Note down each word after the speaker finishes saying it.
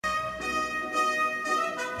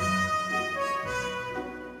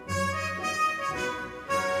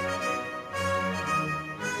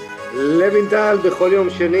לוינטל בכל יום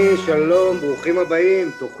שני, שלום, ברוכים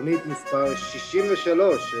הבאים, תוכנית מספר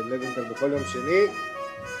 63 של לוינטל בכל יום שני.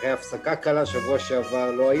 אחרי הפסקה קלה, שבוע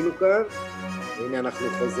שעבר לא היינו כאן, והנה אנחנו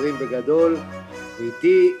חוזרים בגדול,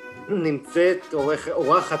 ואיתי נמצאת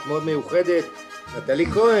אורחת מאוד מיוחדת, נטלי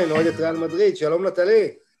כהן, אוהדת ריאל מדריד. שלום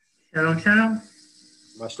נטלי. שלום שלום.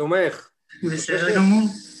 מה שלומך? בסדר גמור.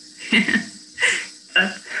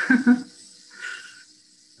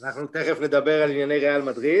 אנחנו תכף נדבר על ענייני ריאל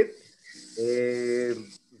מדריד,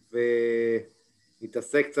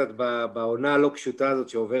 ונתעסק קצת בעונה הלא פשוטה הזאת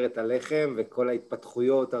שעוברת עליכם, וכל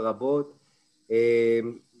ההתפתחויות הרבות.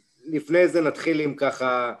 לפני זה נתחיל עם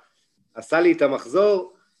ככה, עשה לי את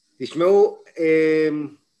המחזור. תשמעו,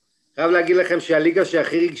 חייב להגיד לכם שהליגה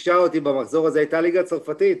שהכי ריגשה אותי במחזור הזה הייתה ליגה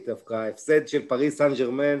צרפתית, דווקא ההפסד של פריס סן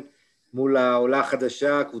ז'רמן מול העולה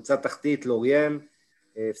החדשה, קבוצת תחתית לוריין,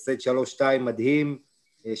 הפסד 3-2 מדהים,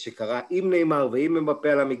 שקרה עם ניימר ועם אמבפה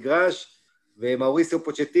על המגרש, ומאוריסיו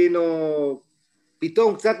פוצ'טינו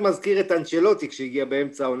פתאום קצת מזכיר את אנצ'לוטי כשהגיע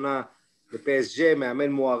באמצע העונה ל-PSG,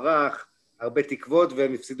 מאמן מוערך, הרבה תקוות,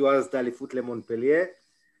 והם הפסידו אז את האליפות למונפליה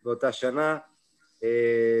באותה שנה,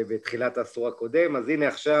 בתחילת העשור הקודם. אז הנה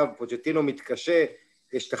עכשיו פוצ'טינו מתקשה,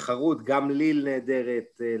 יש תחרות, גם ליל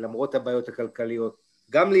נהדרת למרות הבעיות הכלכליות,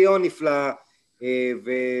 גם ליון נפלא,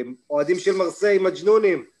 ואוהדים של מרסיי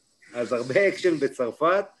מג'נונים, אז הרבה אקשן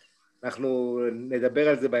בצרפת, אנחנו נדבר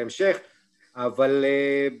על זה בהמשך, אבל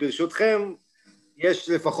ברשותכם, יש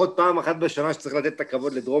לפחות פעם אחת בשנה שצריך לתת את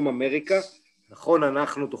הכבוד לדרום אמריקה. נכון,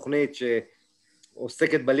 אנחנו תוכנית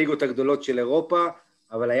שעוסקת בליגות הגדולות של אירופה,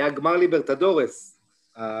 אבל היה גמר ליברטדורס,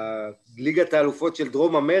 ליגת האלופות של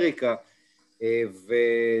דרום אמריקה,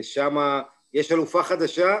 ושם יש אלופה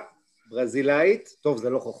חדשה, ברזילאית. טוב, זה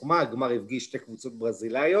לא חוכמה, הגמר הפגיש שתי קבוצות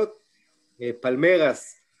ברזילאיות,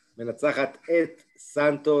 פלמרס מנצחת את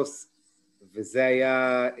סנטוס, וזה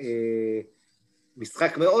היה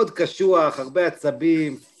משחק מאוד קשוח, הרבה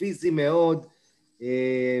עצבים, פיזי מאוד.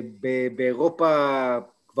 באירופה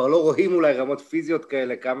כבר לא רואים אולי רמות פיזיות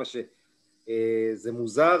כאלה, כמה שזה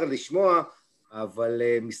מוזר לשמוע, אבל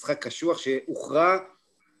משחק קשוח שהוכרע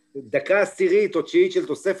דקה עשירית או תשיעית של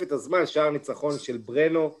תוספת הזמן, שער ניצחון של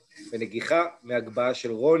ברנו ונגיחה מהגבהה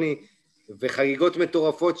של רוני, וחגיגות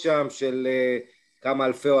מטורפות שם של כמה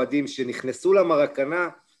אלפי אוהדים שנכנסו למרקנה,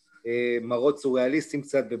 מראות סוריאליסטים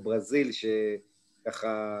קצת בברזיל,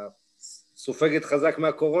 שככה סופגת חזק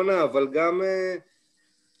מהקורונה, אבל גם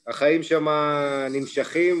החיים שם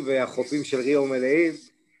נמשכים, והחופים של ריו מלאים.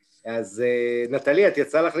 אז נטלי, את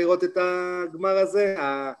יצא לך לראות את הגמר הזה,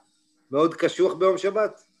 המאוד קשוח ביום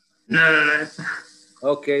שבת? לא.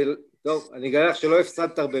 אוקיי, טוב, אני אגלה לך שלא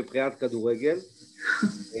הפסדת הרבה מבחינת כדורגל,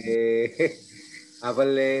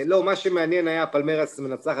 אבל לא, מה שמעניין היה, פלמרס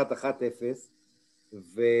מנצחת 1-0,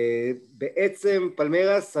 ובעצם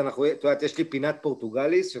פלמרס, את יודעת, יש לי פינת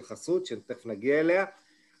פורטוגליס של חסות, שתכף נגיע אליה,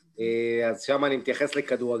 אז שם אני מתייחס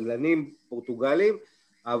לכדורגלנים פורטוגלים,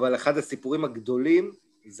 אבל אחד הסיפורים הגדולים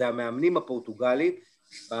זה המאמנים הפורטוגלים.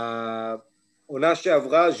 בעונה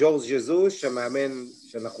שעברה, ז'ורז' ז'זוס, המאמן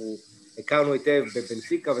שאנחנו הכרנו היטב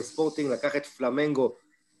בבנפיקה וספורטינג, לקח את פלמנגו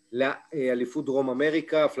לאליפות דרום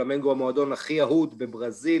אמריקה. פלמנגו המועדון הכי אהוד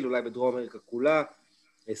בברזיל, אולי בדרום אמריקה כולה,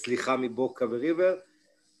 סליחה מבוקה וריבר.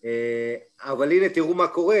 אבל הנה תראו מה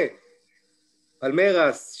קורה,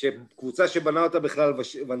 פלמרס, שקבוצה שבנה אותה בכלל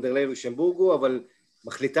ונדרלי לושמבורגו, אבל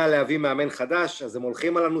מחליטה להביא מאמן חדש, אז הם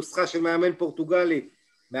הולכים על הנוסחה של מאמן פורטוגלי,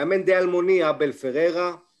 מאמן די אלמוני, אבל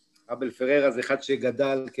פררה. אבל פררה זה אחד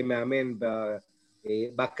שגדל כמאמן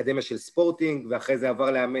באקדמיה של ספורטינג, ואחרי זה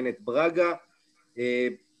עבר לאמן את ברגה,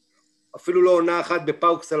 אפילו לא עונה אחת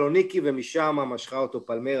בפאוק סלוניקי, ומשם משכה אותו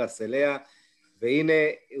פלמרס אליה, והנה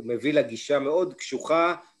הוא מביא לה גישה מאוד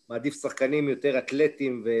קשוחה, מעדיף שחקנים יותר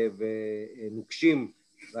אתלטיים ונוקשים,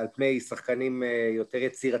 ועל פני שחקנים יותר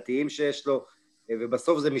יצירתיים שיש לו,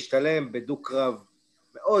 ובסוף זה משתלם בדוק קרב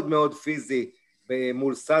מאוד מאוד פיזי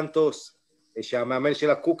מול סנטוס, שהמאמן של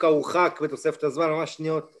הקוקה הורחק בתוספת הזמן, ממש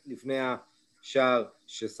שניות לפני השער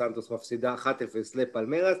שסנטוס מפסידה 1-0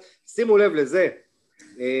 לפלמרס. שימו לב לזה,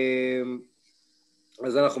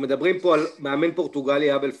 אז אנחנו מדברים פה על מאמן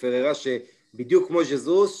פורטוגלי, אבל פררה, שבדיוק כמו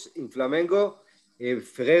ז'זוס עם פלמנגו,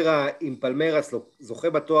 פררה עם פלמרס זוכה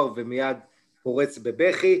בתואר ומיד פורץ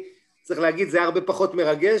בבכי. צריך להגיד, זה הרבה פחות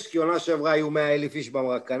מרגש, כי עונה שעברה היו 100,000 איש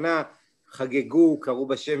במרקנה, חגגו, קראו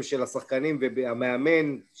בשם של השחקנים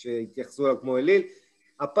והמאמן שהתייחסו אליו כמו אליל.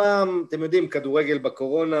 הפעם, אתם יודעים, כדורגל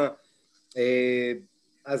בקורונה,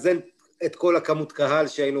 אז אין את כל הכמות קהל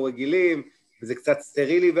שהיינו רגילים, וזה קצת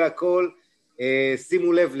סטרילי והכל.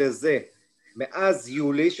 שימו לב לזה, מאז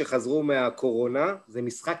יולי שחזרו מהקורונה, זה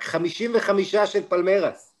משחק 55 של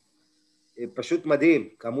פלמרס. פשוט מדהים,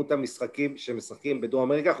 כמות המשחקים שמשחקים בדרום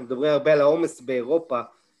אמריקה, אנחנו מדברים הרבה על העומס באירופה,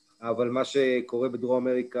 אבל מה שקורה בדרום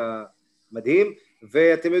אמריקה מדהים,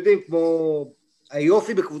 ואתם יודעים, כמו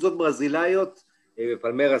היופי בקבוצות ברזילאיות,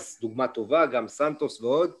 פלמרס דוגמה טובה, גם סנטוס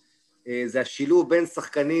ועוד, זה השילוב בין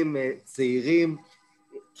שחקנים צעירים,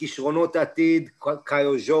 כישרונות העתיד,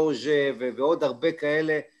 קאיו ז'ורג'ה ועוד הרבה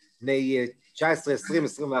כאלה, בני 19, 20,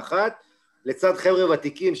 21, לצד חבר'ה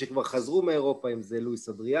ותיקים שכבר חזרו מאירופה, אם זה לואיס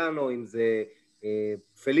אדריאנו, אם זה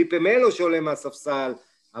פליפה מלו שעולה מהספסל,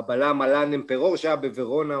 הבלם אלן אמפרור שהיה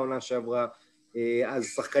בוורונה עונה שעברה, אז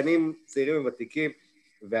שחקנים צעירים וותיקים,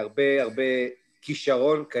 והרבה הרבה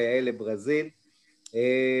כישרון כיאה לברזיל.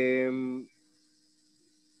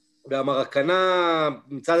 והמרקנה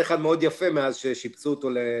מצד אחד מאוד יפה מאז ששיפצו אותו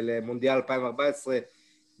למונדיאל 2014,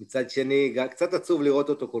 מצד שני קצת עצוב לראות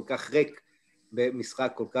אותו כל כך ריק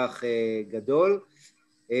במשחק כל כך גדול.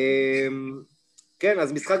 כן,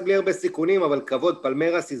 אז משחק בלי הרבה סיכונים, אבל כבוד,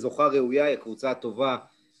 פלמרס היא זוכה ראויה, היא הקבוצה הטובה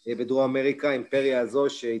בדרום אמריקה, האימפריה הזו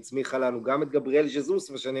שהצמיחה לנו גם את גבריאל ז'זוס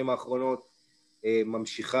בשנים האחרונות,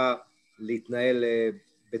 ממשיכה להתנהל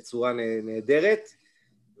בצורה נהדרת,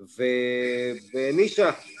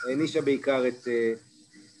 והנישה בעיקר את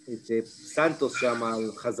סנטוס שם,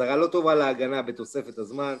 חזרה לא טובה להגנה בתוספת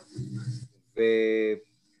הזמן,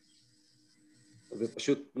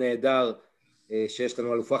 ופשוט נהדר שיש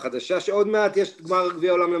לנו אלופה חדשה, שעוד מעט יש גמר גביע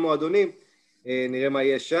העולם למועדונים, נראה מה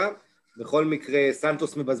יש שם. בכל מקרה,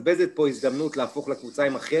 סנטוס מבזבזת פה הזדמנות להפוך לקבוצה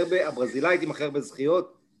עם הכי הרבה, הברזילאית עם הכי הרבה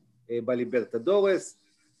זכיות בליברטדורס,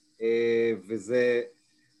 וזה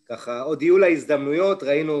ככה, עוד יהיו לה הזדמנויות,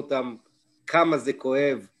 ראינו אותם כמה זה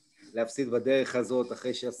כואב להפסיד בדרך הזאת,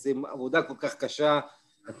 אחרי שעושים עבודה כל כך קשה,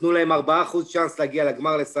 נתנו להם 4% צ'אנס להגיע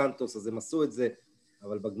לגמר לסנטוס, אז הם עשו את זה,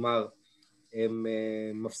 אבל בגמר הם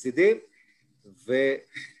מפסידים,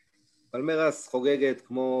 ופלמרס חוגגת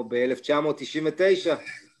כמו ב-1999,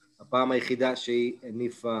 הפעם היחידה שהיא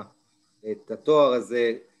הניפה את התואר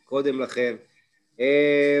הזה קודם לכן.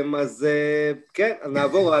 אז כן,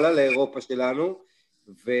 נעבור הלאה לאירופה שלנו,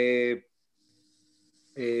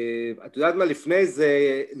 ואת יודעת מה לפני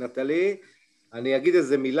זה, נטלי, אני אגיד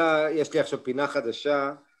איזה מילה, יש לי עכשיו פינה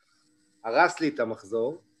חדשה, הרס לי את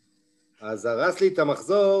המחזור, אז הרס לי את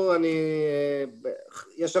המחזור,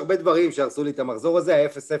 יש הרבה דברים שהרסו לי את המחזור הזה,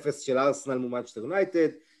 ה-0-0 של ארסנל מול מנצ'סטר יונייטד,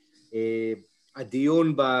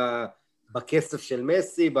 הדיון בכסף של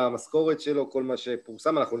מסי, במשכורת שלו, כל מה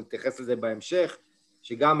שפורסם, אנחנו נתייחס לזה בהמשך,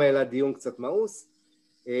 שגם העלה דיון קצת מאוס,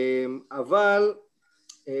 אבל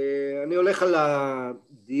אני הולך על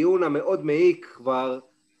הדיון המאוד מעיק כבר,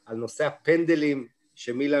 על נושא הפנדלים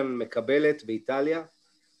שמילאן מקבלת באיטליה.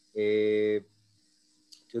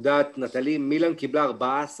 את יודעת, נטלי, מילאן קיבלה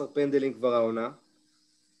 14 פנדלים כבר העונה,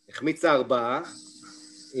 החמיצה 4,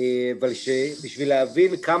 אבל בשביל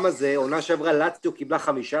להבין כמה זה, עונה שעברה לאציו קיבלה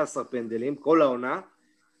 15 פנדלים, כל העונה,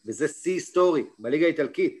 וזה שיא היסטורי בליגה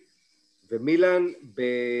האיטלקית, ומילאן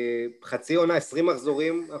בחצי עונה 20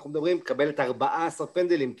 מחזורים, אנחנו מדברים, קבלת 14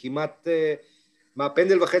 פנדלים, כמעט,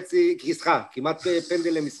 פנדל וחצי, כמעט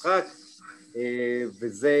פנדל למשחק,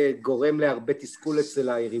 וזה גורם להרבה תסכול אצל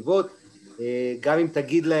היריבות, גם אם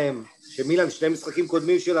תגיד להם שמילאן שני משחקים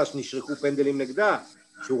קודמים שלה שנשרקו פנדלים נגדה,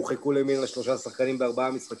 שהורחקו למילאן 3 שחקנים ב4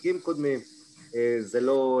 משחקים קודמים, זה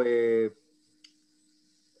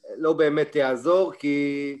לא באמת יעזור,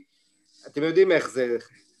 כי אתם יודעים איך זה,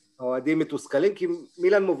 האוהדים מתוסכלים, כי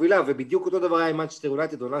מילאן מובילה, ובדיוק אותו דבר היה עם מנצ'סטר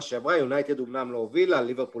יונייטד עונה שעברה, יונייטד אומנם לא הובילה,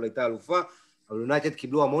 ליברפול הייתה אלופה, אבל יונייטד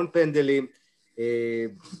קיבלו המון פנדלים,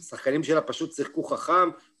 שחקנים שלה פשוט שיחקו חכם,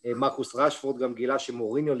 מרקוס רשפורד גם גילה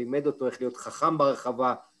שמוריניו לימד אותו איך להיות חכם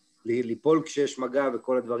ברחבה, ליפול כשיש מגע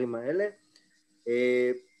וכל הדברים האלה.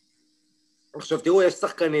 עכשיו תראו, יש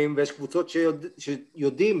שחקנים ויש קבוצות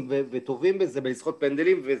שיודעים וטובים בזה, בלשחות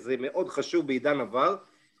פנדלים, וזה מאוד חשוב בעידן עבר.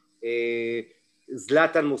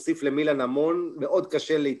 זלאטן מוסיף למילאן המון, מאוד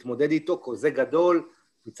קשה להתמודד איתו, כזה גדול,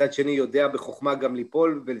 מצד שני יודע בחוכמה גם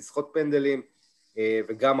ליפול ולשחות פנדלים,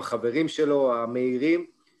 וגם החברים שלו, המהירים,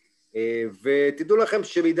 ותדעו לכם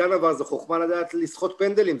שבעידן עבר זו חוכמה לדעת לשחות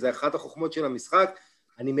פנדלים, זה אחת החוכמות של המשחק.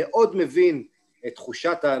 אני מאוד מבין את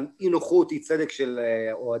תחושת האי-נוחות, אי צדק של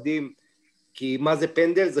אוהדים, כי מה זה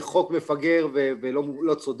פנדל? זה חוק מפגר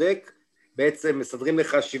ולא צודק, בעצם מסדרים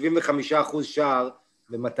לך 75% שער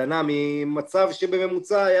במתנה ממצב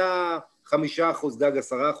שבממוצע היה 5%, גג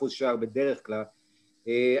 10% שער בדרך כלל,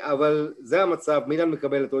 אבל זה המצב. מילאן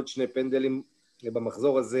מקבלת עוד 2 פנדלים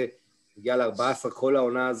במחזור הזה, הגיע ל-14 כל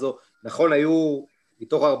העונה הזו, נכון היו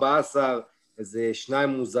מתוך 14 איזה 2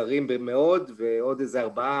 מוזרים מאוד, ועוד איזה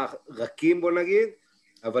 4 רכים בוא נגיד,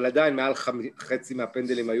 אבל עדיין מעל חצי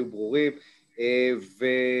מהפנדלים היו ברורים,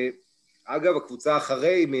 ואגב הקבוצה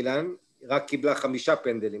אחרי מילאן, רק קיבלה 5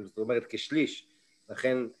 פנדלים, זאת אומרת כשליש,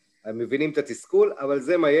 לכן הם מבינים את התסכול, אבל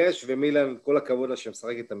זה מה יש, ומילאן כל הכבוד לה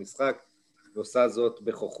שמשחק את המשחק, ועושה זאת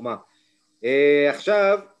בחוכמה.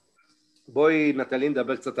 עכשיו, בואי נטלי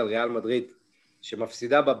נדבר קצת על ריאל מדריד,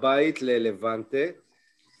 שמפסידה בבית ללוונטה,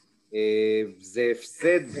 זה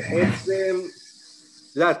הפסד בעצם,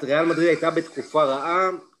 יודעת, ריאל מדריד הייתה בתקופה רעה,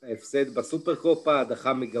 ההפסד בסופר קופה,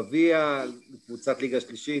 הדחה מגביע, קבוצת ליגה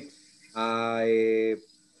שלישית,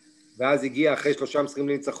 ואז הגיע אחרי 3 משחקים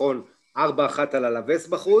לניצחון, 4-1 על הלווס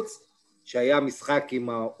בחוץ, שהיה משחק עם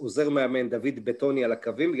העוזר מאמן דוד בטוני על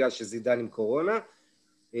הקווים, בגלל שזידן עם קורונה,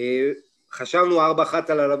 חשבנו 4-1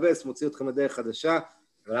 על הלווס, מוציא אתכם לדרך חדשה,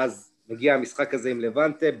 ואז מגיע המשחק הזה עם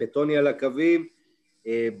לוונטה, בטוני על הקווים,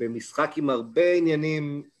 במשחק עם הרבה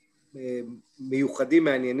עניינים מיוחדים,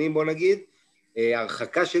 מעניינים בוא נגיד,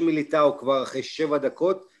 הרחקה של מיליטאו כבר אחרי 7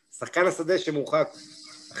 דקות, שחקן השדה שמורחק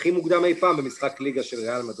הכי מוקדם אי פעם במשחק ליגה של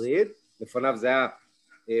ריאל מדריד, לפניו זה היה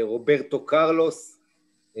רוברטו קרלוס,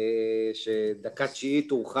 שדקה 9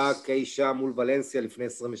 הורחק אי שם מול ולנסיה לפני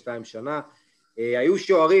 22 שנה, היו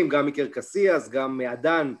שוערים גם מיקר קסיאס, גם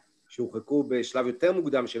מעדן, שהורחקו בשלב יותר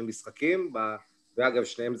מוקדם של משחקים, ואגב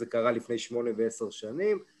שניהם זה קרה לפני 8 ו10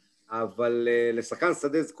 שנים, אבל לשחקן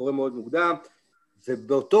שדה זה קורה מאוד מוקדם,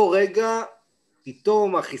 ובאותו רגע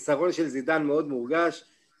פתאום החיסרון של זידן מאוד מורגש,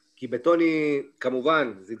 כי בטוני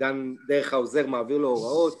כמובן זידן דרך העוזר מעביר לו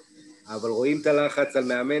הוראות, אבל רואים את הלחץ על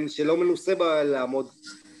מאמן שלא מנוסה לעמוד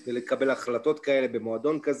ולקבל החלטות כאלה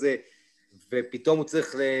במועדון כזה, ופתאום הוא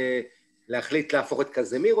צריך להחליט להפוך את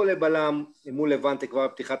קזמירו לבלם, מול לבנטה כבר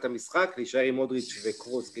בפתיחת המשחק, להישאר עם מודריץ'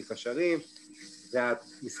 וקרוס כקשרים,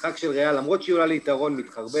 והמשחק של ריאל, למרות שהיא עולה ליתרון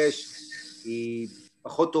מתחרבש, היא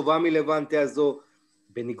פחות טובה מלבנטה הזו,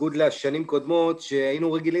 בניגוד לשנים קודמות,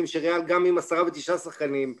 שהיינו רגילים שריאל גם עם 10 ו9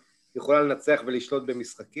 שחקנים יכולה לנצח ולשלוט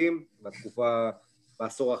במשחקים, בתקופה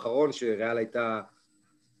בעשור האחרון שריאל הייתה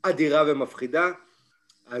אדירה ומפחידה,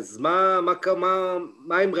 אז מה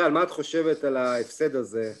עם ריאל? מה את חושבת על ההפסד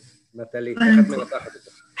הזה, נטלי? איך את מנתחת את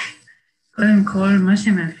זה? קודם כל, מה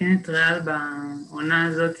שמאפיין את ריאל בעונה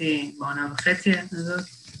הזאת, בעונה וחצי הזאת,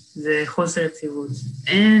 זה חוסר יציבות.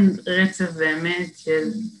 אין רצף באמת של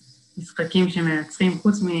משחקים שמנצחים,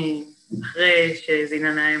 חוץ מאחרי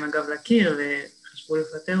שזידן היה עם הגב לקיר, וחשבו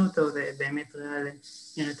לפטר אותו, ובאמת ריאל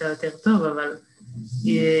נראתה יותר טוב, אבל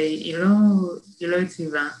היא לא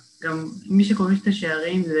יציבה. גם מי שכובש את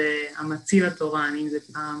השערים זה המציל התורן, אם זה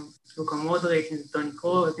פעם לוקה מודריץ', אם זה טוני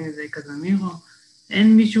קרוס, אם זה קזמירו,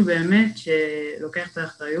 אין מישהו באמת שלוקח את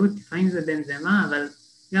האחריות, לפעמים זה בנזמה, אבל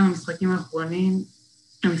גם המשחקים האחרונים,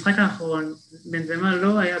 המשחק האחרון, בנזמה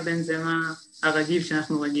לא היה בנזמה הרגיל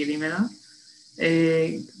שאנחנו רגילים אליו.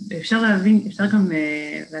 אפשר גם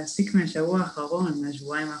להסיק מהשבוע האחרון,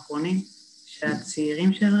 מהשבועיים האחרונים,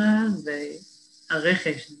 שהצעירים של ריאל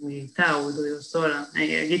והרכש מטאו, דריוסולה,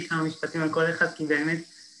 אני אגיד כמה משפטים על כל אחד, כי באמת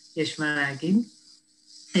יש מה להגיד.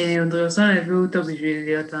 דריוסולה הביאו אותו בשביל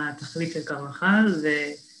להיות התכלית של קרבחל,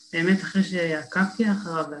 ובאמת אחרי שעקבתי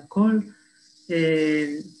אחריו והכל,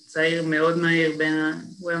 צעיר מאוד מהיר,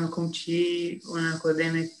 הוא היה מקום 9, עונה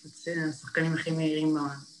הקודמת, השחקנים הכי מהירים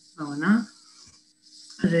בעונה,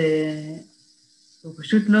 והוא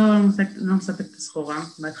פשוט לא מספק את הסחורה.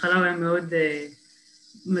 בהתחלה הוא היה מאוד,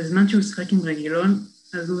 בזמן שהוא שחק עם רגילון,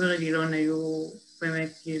 אז הוא ורגילון היו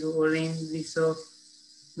באמת כאילו עולים בלי סוף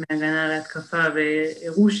מהגנה להתקפה,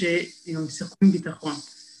 והראו שהם שיחקו עם ביטחון.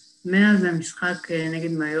 מאז המשחק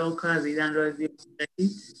נגד מיורקה, זידן לא הביא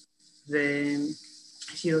קרדיט,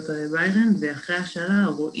 והשאיר אותו לביירן, ואחרי השאלה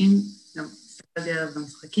רואים, גם הסתכלתי עליו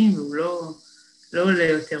במשחקים, והוא לא עולה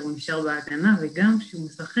יותר, הוא נשאר בהגנה, וגם כשהוא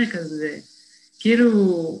משחק, אז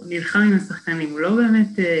כאילו נלחם עם השחקנים, הוא לא באמת,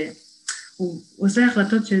 הוא עושה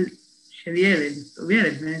החלטות של ילד, הוא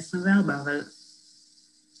ילד בן 24, אבל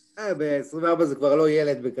ב-24 זה כבר לא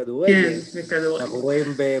ילד בכדורגל. כן, בכדורגל. אנחנו רואים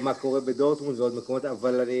מה קורה בדורטמונד ועוד מקומות,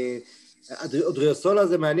 אבל דריוסולה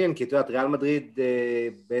זה מעניין, כי את יודעת, ריאל מדריד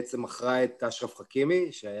בעצם מכרה את אשרף חכימי,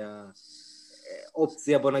 שהיה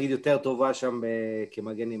אופציה, בוא נגיד, יותר טובה שם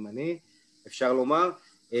כמגן ימני, אפשר לומר.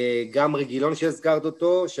 גם רגילון שהזכרת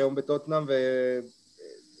אותו, שהיום בטוטנהאם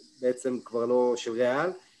ובעצם כבר לא של ריאל,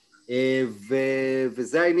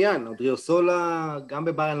 וזה העניין. דריוסולה גם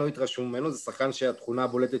בביירן לא התרשמו ממנו, זה שחקן שהתכונה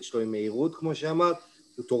הבולטת שלו היא מהירות, כמו שאמרת,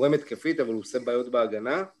 הוא תורם התקפית, אבל הוא עושה בעיות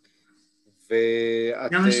בהגנה.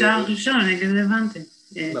 גם השער הראשון נגד לבנטה.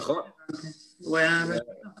 נכון. הוא היה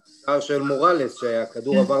שער של מורלס,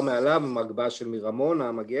 שהכדור עבר מעליו, עם הגבהה של מירמון,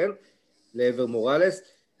 המגן, לעבר מורלס.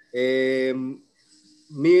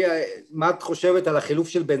 מה את חושבת על החילוף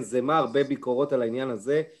של בנזמה? הרבה ביקורות על העניין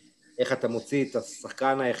הזה. איך אתה מוציא את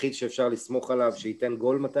השחקן היחיד שאפשר לסמוך עליו, שייתן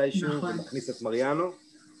גול מתישהו, ומכניס את מריאנו?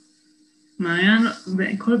 מריאנו,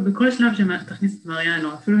 בכל שלב שתכניס את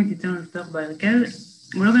מריאנו, אפילו אם תיתן לו לפתוח בהרכב,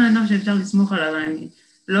 הוא לא בן אדם שאפשר לסמוך עליו, אני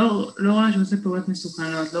לא רואה שהוא עושה פעולות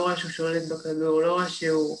מסוכנות, לא רואה שהוא שולט בכדור, לא רואה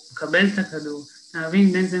שהוא מקבל את הכדור,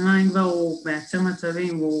 להבין בין זה מה אם כבר הוא מייצר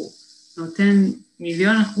מצבים, הוא נותן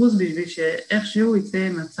 1,000,000% בשביל שאיכשהו יצא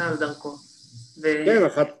מצב דרכו. כן,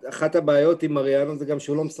 אחת הבעיות עם מריאנו זה גם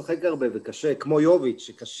שהוא לא משחק הרבה וקשה, כמו יוביץ',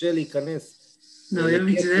 שקשה להיכנס. לא,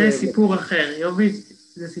 יוביץ' זה סיפור אחר, יוביץ'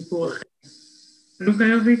 זה סיפור אחר. לוקה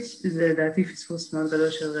יוביץ' זה לדעתי פספוס מאוד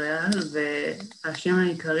גדול של ריאל, והשם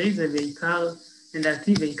העיקרי זה בעיקר,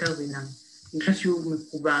 לדעתי בעיקר זידן. בגלל שהוא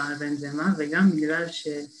מקובע על בנזמה, וגם בגלל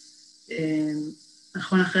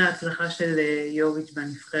נכון אחרי ההצלחה של יוביץ'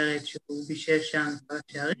 בנבחרת, שהוא בישל שם את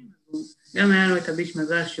השערים, גם היה לו את הביש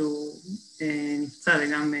מזל שהוא נפצע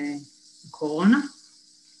וגם קורונה,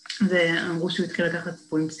 ואמרו שהוא התחיל לקחת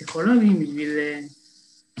טיפולים פסיכולוגיים בשביל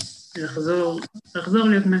לחזור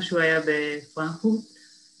להיות מה שהוא היה בפרנקפורט,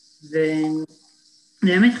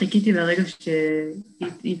 ובאמת חיכיתי לרגע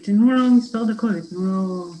שיתנו לו מספר דקות, יתנו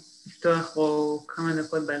לו לפתוח או כמה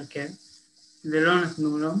דקות בהרכב, ולא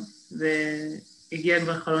נתנו לו, והגיע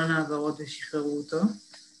כבר חלון העברות ושחררו אותו,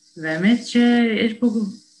 והאמת שיש פה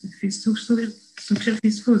סוג של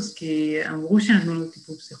פספוס, כי אמרו שנתנו לו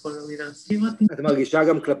טיפול פסיכולוגי, ורציתי לראות... את מרגישה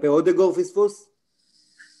גם כלפי אודגור פספוס?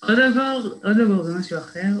 אודגור זה משהו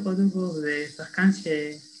אחר, אודגור זה שחקן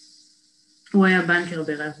שהוא היה בנקר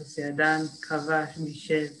בריאל סוסיידד, כבש,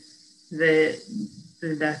 בישל,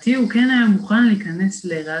 ולדעתי הוא כן היה מוכן להיכנס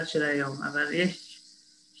לריאל של היום, אבל יש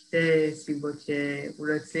שתי סיבות שהוא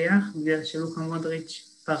לא הצליח, בגלל שלוקה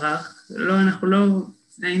מודריץ' פרח, אנחנו לא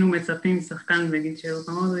היינו מצפים משחקן בגיל של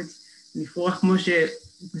לוקה מודריץ', לפרוח כמו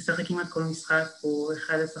שמשחק כמעט כל משחק, הוא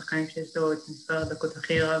אחד השחקנים שיש לו את מספר הדקות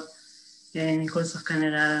הכי רב, מכל שחקן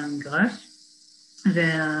נראה על המגרש,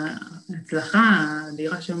 וההצלחה,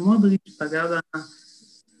 האדירה של מודריץ' פגעה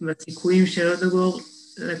בסיכויים של אודגור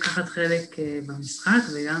לקחת חלק במשחק,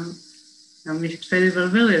 וגם יש את פדי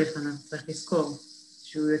ולוורדה לפניו, צריך לזכור,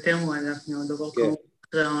 שהוא יותר מועדף מאודגור, כמו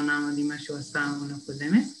אחרי העונה המדהימה שהוא עשה העונה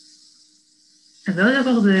קודמת. אז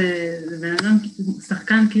אודגור זה בן אדם,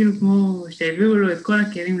 שחקן כאילו כמו שהביאו לו את כל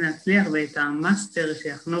הכלים להצליח, ואת המאסטר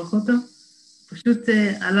שיחנוך אותו, פשוט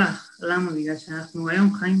הלך. למה? בגלל שאנחנו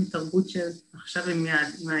היום חיים בתרבות של עכשיו ומיד,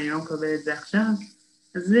 אם אני לא מקבל את זה עכשיו,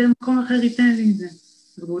 אז זה מקום אחר ייתן לי את זה.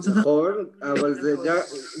 נכון, אבל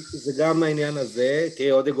זה גם העניין הזה,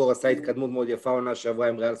 תראי, אודגור עשה התקדמות מאוד יפה עונה שעברה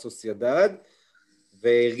עם ריאל סוסיידד,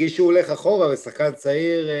 והרגיש שהוא הולך אחורה, ושחקן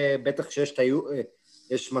צעיר, בטח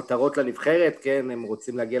שיש מטרות לנבחרת, כן, הם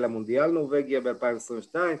רוצים להגיע למונדיאל נורווגיה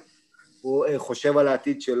ב-2022, הוא חושב על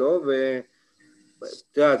העתיד שלו,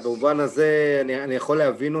 אתה יודע, במובן הזה אני יכול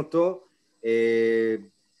להבין אותו,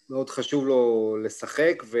 מאוד חשוב לו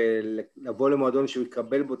לשחק ולבוא למועדון שהוא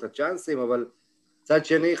יקבל בו את הצ'אנסים, אבל צד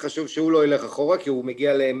שני חשוב שהוא לא ילך אחורה, כי הוא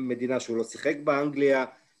מגיע למדינה שהוא לא שיחק באנגליה,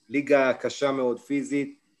 ליגה קשה מאוד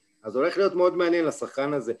פיזית, אז הולך להיות מאוד מעניין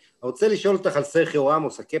לשחקן הזה. אני רוצה לשאול אותך על סרחיו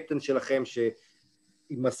רמוס, הקפטן שלכם, שעם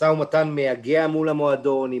משא ומתן מייגע מול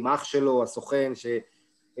המועדון, עם אח שלו, הסוכן,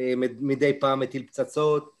 שמדי פעם מטיל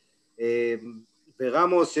פצצות,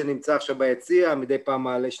 ורמוס שנמצא עכשיו ביציע, מדי פעם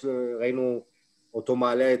ראינו אותו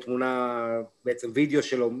מעלה תמונה, בעצם וידאו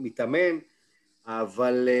שלו מתאמן,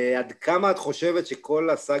 אבל עד כמה את חושבת שכל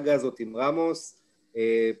הסאגה הזאת עם רמוס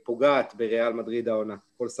פוגעת בריאל מדריד העונה?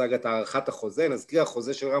 כל סאגת הערכת החוזה, נזכיר,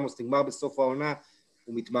 החוזה של רמוס נגמר בסוף העונה,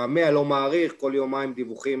 הוא מתמהמה, לא מעריך, כל יומיים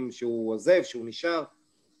דיווחים שהוא עוזב, שהוא נשאר,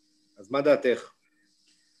 אז מה דעתך?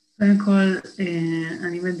 קודם כל,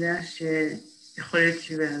 אני בדעה שיכול להיות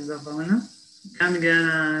שהוא יעזוב העונה, גם בגלל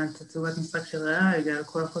התצוגת משחק של ריאל, בגלל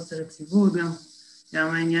כל החוסר יציבות, גם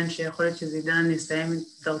העניין שיכול להיות שזידן יסיים את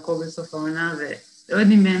דרכו בסוף העונה, ולא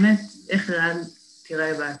יודעים באמת איך ריאל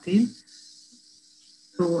תיראה בעתיד.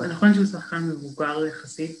 נכון שהוא שחקן מבוגר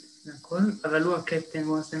יחסית והכל, אבל הוא הקפטן,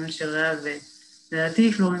 הוא הסמל של ריאל,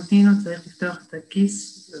 ולדעתי פלורנטינו צריך לפתוח את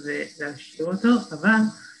הכיס ולהשאיר אותו, אבל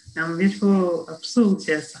גם יש פה אבסורד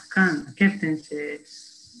שהשחקן, הקפטן,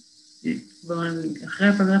 אחרי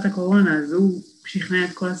פגרת הקורונה, אז הוא שכנע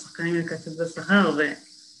את כל השחקנים לקצץ בשכר,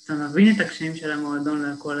 ואתה מבין את הקשיים של המועדון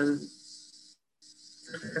והכל, אז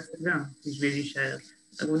צריך לקצץ גם, בשביל להישאר.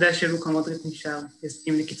 העובדה שלוקה מודריץ' נשאר,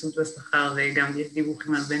 יסכים לקיצוץ בשכר, וגם יש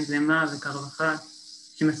דיווחים על בנזמה וקרבחה,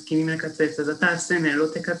 שמסכימים לקצץ, אז אתה הסמל, לא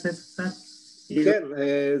תקצץ קצת? כן,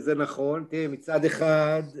 זה נכון. תראי, מצד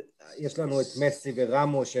אחד, יש לנו את מסי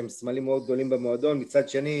ורמו, שהם סמלים מאוד גדולים במועדון, מצד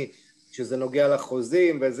שני, כשזה נוגע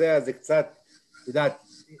לחוזים וזה, אז זה קצת, אתה יודעת,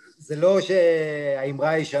 זה לא שהאמרה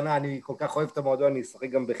הישנה, אני כל כך אוהב את המועדון, אני אשחק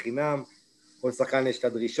גם בחינם, כל שחקן יש את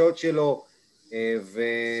הדרישות שלו,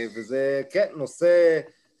 וזה, כן, נושא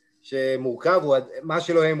שמורכב, מה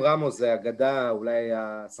שלא הם רמוס זה אגדה, אולי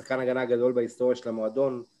השחקן הגנה הגדול בהיסטוריה של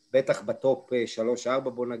המועדון, בטח בטופ 3-4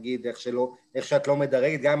 בוא נגיד, איך שאת לא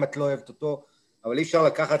מדרגת, גם אם את לא אוהבת אותו, אבל אי אפשר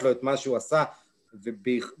לקחת לו את מה שהוא עשה,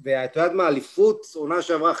 ואת יודעת מה, אליפות, עונה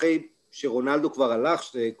שעברה אחרי שרונלדו כבר הלך,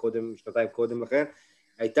 שנתיים קודם לכן,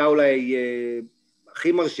 הייתה אולי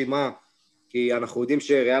הכי מרשימה, כי אנחנו יודעים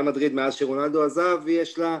שריאל מדריד מאז שרונלדו עזב,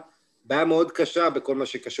 יש לה בעיה מאוד קשה בכל מה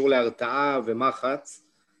שקשור להרתעה ומחץ,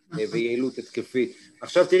 ויעילות התקפית.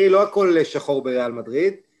 עכשיו תראי, לא הכל שחור בריאל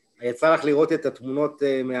מדריד, יצא לך לראות את התמונות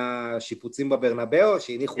מהשיפוצים בברנבאו,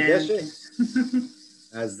 שהניחו דשא,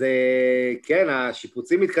 אז כן,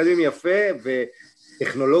 השיפוצים מתקדמים יפה,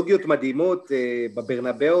 וטכנולוגיות מדהימות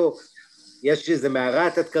בברנבאו, יש איזו מערה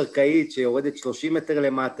תת-קרקעית שיורדת 30 מטר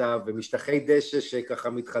למטה, ומשטחי דשא שככה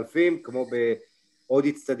מתחלפים, כמו בעוד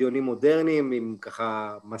אצטדיונים מודרניים, עם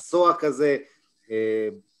ככה מסוע כזה,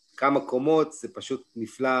 כמה קומות, זה פשוט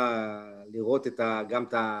נפלא לראות גם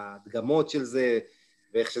את הדגמות של זה,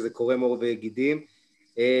 ואיך שזה קורה מאור וגידים,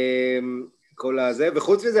 כל הזה,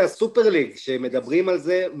 וחוץ מזה הסופר ליג, שמדברים על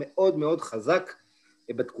זה מאוד מאוד חזק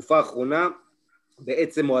בתקופה האחרונה,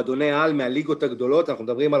 בעצם מועדוני על מהליגות הגדולות, אנחנו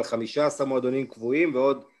מדברים על 15 מועדונים קבועים,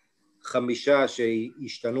 ועוד 5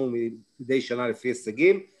 שישתנו מדי שנה לפי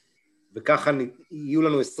הישגים, וככה יהיו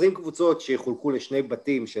לנו 20 קבוצות שיחולקו לשני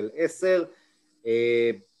בתים של 10,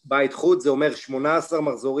 בית חוץ זה אומר 18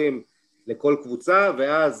 מחזורים לכל קבוצה,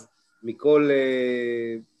 ואז מכל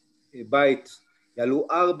בית יעלו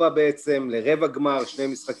 4 בעצם, לרבע גמר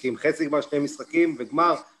 2 משחקים, חצי גמר 2 משחקים,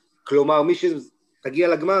 וגמר, כלומר מי שתגיע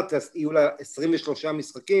לגמר יהיו לה 23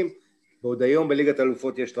 משחקים, ועוד היום בליגת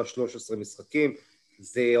האלופות יש לה 13 משחקים,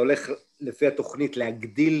 זה הולך לפי התוכנית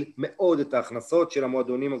להגדיל מאוד את ההכנסות של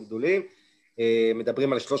המועדונים הגדולים,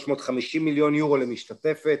 מדברים על 350 מיליון יורו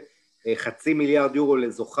למשתתפת, 500 מיליארד יורו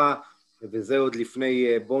לזוכה, וזה עוד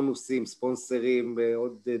לפני בונוסים, ספונסרים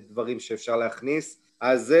ועוד דברים שאפשר להכניס.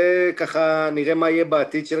 אז ככה נראה מה יהיה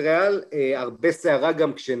בעתיד של ריאל. הרבה שערה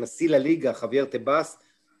גם כשנשיא לליגה, חוויאר טבאס,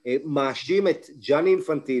 מאשים את ג'אני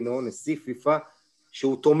אינפנטינו, נשיא פיפה,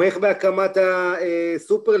 שהוא תומך בהקמת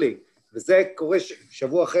הסופר ליג. וזה קורה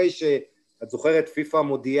שבוע אחרי שאת זוכרת פיפה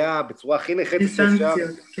מודיעה בצורה הכי נחרצת שאפשר.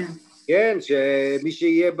 כן, שמי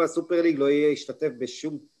שיהיה בסופר ליג לא יהיה ישתתף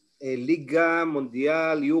בשום ליגה,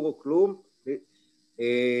 מונדיאל, יורו, כלום,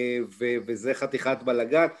 וזה חתיכת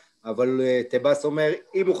בלגן, אבל טבאס אומר,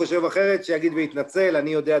 אם הוא חושב אחרת, שיגיד ויתנצל,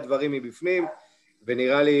 אני יודע דברים מבפנים,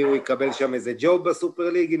 ונראה לי הוא יקבל שם איזה ג'וב בסופר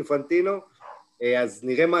ליג, אינפנטינו, אז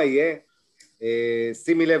נראה מה יהיה,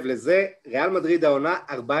 שימי לב לזה, ריאל מדריד העונה,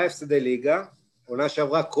 4 הפסדי ליגה, עונה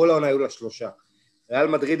שעברה, כל העונה היו לה 3, ריאל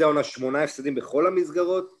מדריד העונה 8 הפסדים בכל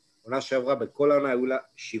המסגרות, עונה שעברה בכל העונה היו לה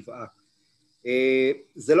 7,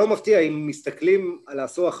 זה לא מפתיע, אם מסתכלים על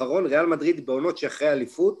העשור האחרון, ריאל מדריד בעונות שאחרי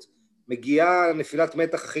האליפות, מגיעה נפילת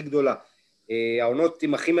מתח הכי גדולה. העונות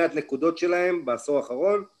עם הכי מעט נקודות שלהם בעשור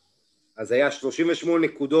האחרון, אז היה 38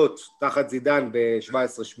 נקודות תחת זידן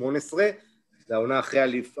ב-17-18, זה העונה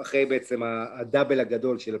אחרי בעצם הדאבל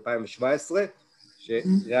הגדול של 2017,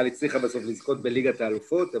 שריאל הצליחה בסוף לזכות בליגת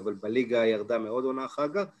האלופות, אבל בליגה ירדה מאוד עונה אחר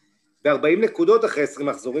כך, ו-40 נקודות אחרי 20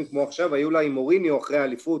 מחזורים כמו עכשיו, היו לה עם מוריניו אחרי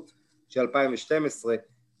האליפות של 2012,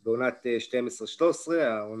 בעונת 12-13,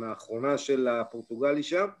 העונה האחרונה של הפורטוגלי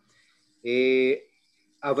שם,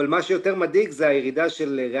 אבל מה שיותר מדאיג זה הירידה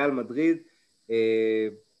של ריאל מדריד,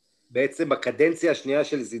 בעצם בקדנציה השנייה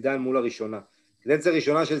של זידן מול הראשונה. קדנציה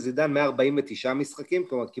הראשונה של זידן 149 משחקים,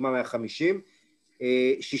 כלומר כמעט 150,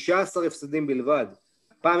 16 הפסדים בלבד.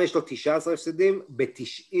 פעם יש לו 19 הפסדים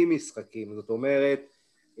ב-90 משחקים, זאת אומרת,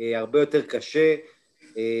 הרבה יותר קשה,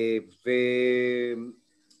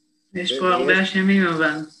 יש פה הרבה אשמים,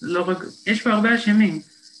 אבל לא רק, יש פה הרבה אשמים.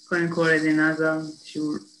 קודם כל עדן עזר,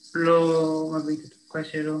 שהוא לא מביא את התפוקה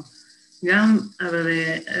שלו. גם, אבל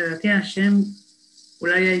לדעתי השם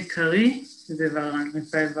אולי העיקרי, זה ורן,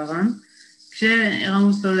 רפאל ורן.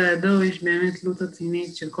 כשרמוס לא לידו, יש באמת תלות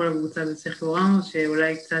רצינית של כל הקבוצה בסרחיו רמוס,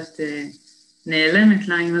 שאולי קצת נעלמת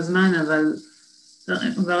לה עם הזמן, אבל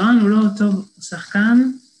ורן הוא לא טוב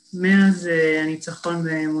שחקן, מאז הניצחון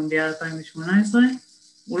במונדיאל 2018,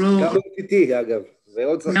 הוא לא... גם איתי, אגב,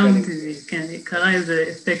 ועוד שחקנים. גם איתי, כן, קרה איזה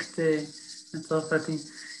אפקט הצרפתי.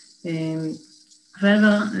 אבל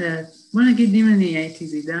בוא נגיד, אם אני הייתי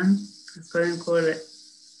זידן, אז קודם כל,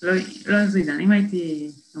 לא זידן, אם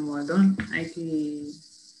הייתי המועדון, הייתי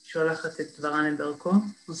שולחת את ורן לדרכו,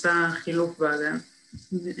 עושה חילוף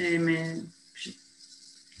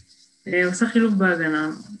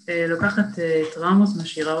בהגנה, לוקחת את רמוס,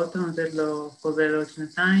 משאירה אותו, נותנת לו חוזה לעוד 2,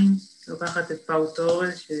 לוקחת את פאו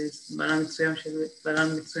טורס, שבלם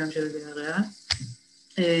מצוין של ריאל,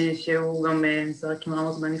 שהוא גם משחק עם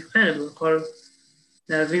רמות בנבחרת, הוא יכול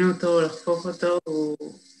להבין אותו, לחפוף אותו, הוא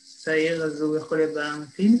צעיר אז הוא יכול להיות בלם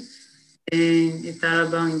עתיד. את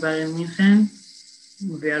אלבה עם ביירן מינכן,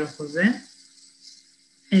 מביאה לו חוזה.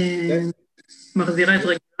 מחזירה את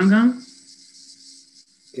רגלם גם.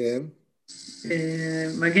 כן.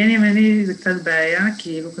 מגן ימני זה קצת בעיה,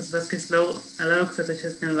 כי לוקאס וסקס לא, עלה לו קצת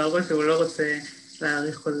השסקן בראש, והוא לא רוצה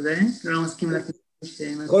להאריך חוזה, הוא לא מסכים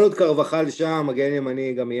לתנאים. כל עוד קרבחל שם, מגן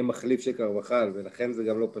ימני גם יהיה מחליף של קרבחל, ולכן זה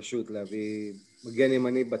גם לא פשוט להביא מגן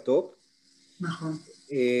ימני בטופ. נכון.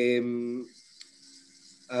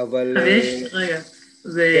 אבל... רגע,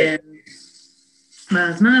 זה...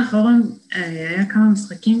 בזמן האחרון היה כמה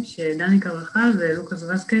משחקים שדני קרבחל ולוקאס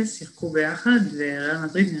וסקס שיחקו ביחד, וריאל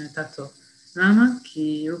מדריד נראתה טוב. למה?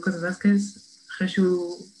 כי לוקאס וסקס, אחרי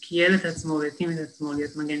שהוא קייל את עצמו והתאים את עצמו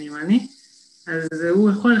להיות מגן ימני, אז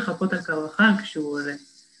הוא יכול לחפות על קרבחל כשהוא עולה.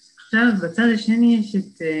 עכשיו, בצד השני יש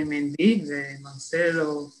את מנדי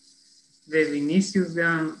ומרסלו וויניסיוס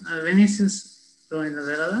גם. ויניסיוס, לא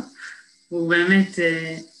נדבר עליו, הוא באמת,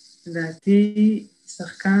 לדעתי,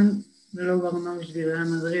 שחקן לא ברמה בשביל ריאל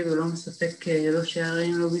מדריד, הוא לא מספק לא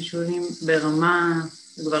שערים, לא בישולים, ברמה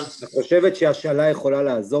כבר... את חושבת שהשאלה יכולה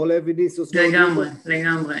לעזור לויניסיוס?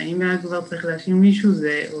 לגמרי. אם היה כבר צריך להאשים מישהו,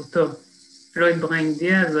 זה אותו. לא את בריין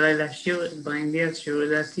דיאז, אולי להשאיר את בריין דיאז, שהוא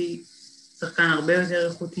לדעתי שחקן הרבה יותר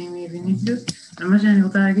איכותי מוויניסיוס. אבל מה שאני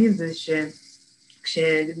רוצה להגיד זה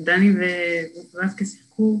שכשדני וווסקס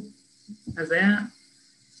שיחקו, אז היה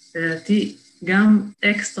לדעתי גם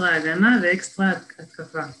אקסטרה הגנה ואקסטרה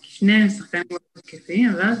התקפה. כי שניהם שחקנים כבר התקפיים,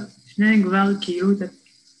 אבל שניהם כבר כאילו את...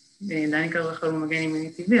 דני קרבחל הוא מגן ימני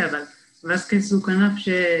טבעי, אבל וסקס הוא כנף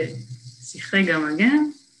ששיחק גם מגן,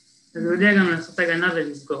 אז הוא יודע גם לעשות הגנה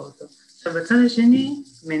ולסגור אותו. עכשיו, בצד השני,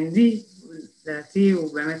 מנדי, לדעתי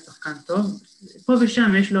הוא באמת שחקן טוב. פה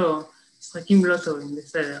ושם יש לו משחקים לא טובים,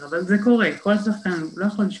 בסדר, אבל זה קורה. כל שחקן לא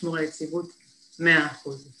יכול לשמור על יציבות 100%.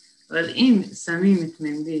 אבל אם שמים את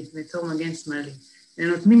מנדי בתור מגן שמאלי,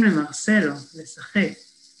 ונותנים למרסלו לשחק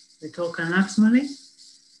בתור כנף שמאלי,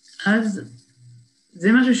 אז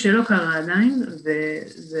זה משהו שלא קרה עדיין,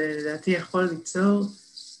 וזה לדעתי יכול ליצור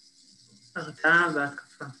הרתעה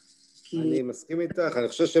בהתקפה. אני מסכים איתך, אני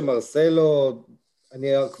חושב שמרסלו, אני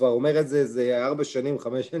כבר אומר את זה, זה 4 שנים,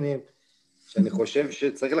 5 שנים, שאני חושב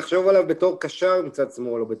שצריך לחשוב עליו בתור קשר מצד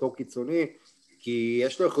שמאל, או בתור קיצוני, כי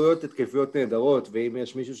יש לו איכויות התקפיות נהדרות, ואם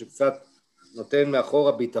יש מישהו שקצת נותן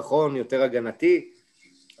מאחורה ביטחון יותר הגנתי,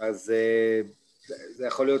 אז זה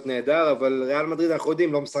יכול להיות נהדר, אבל ריאל מדריד אנחנו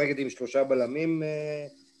יודעים, לא משחקת עם 3 בלמים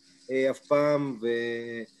אף פעם,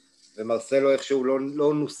 ומרסלו איכשהו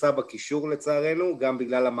לא נוסה בקישור לצערנו, גם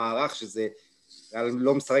בגלל המערך שזה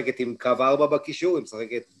לא משחקת עם קו 4 בקישור, היא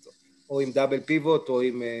משחקת או עם דאבל פיבוט או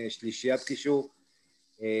עם שלישיית קישור,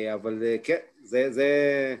 אבל כן,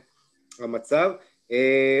 זה המצב.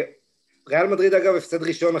 ריאל מדריד אגב הפסד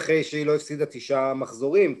ראשון אחרי שהיא לא הפסידה 9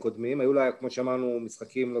 מחזורים קודמים, היו לה כמו שאמרנו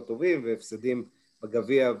משחקים לא טובים והפסדים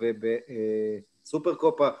בגביע ובסופר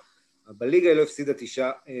קופה, בליגה היא לא הפסידה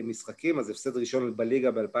 9 משחקים, אז הפסד ראשון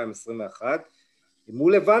בליגה ב-2021,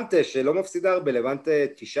 מול לבנטה שלא מפסידה הרבה, לבנטה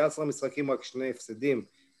 19 משחקים רק 2 הפסדים,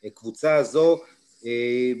 קבוצה הזו,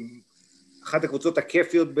 אחת הקבוצות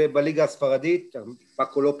הכיפיות בליגה הספרדית,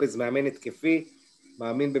 פאקו לופז מאמן התקפי,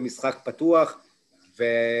 מאמין במשחק פתוח,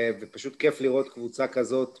 ופשוט כיף לראות קבוצה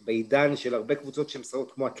כזאת בעידן של הרבה קבוצות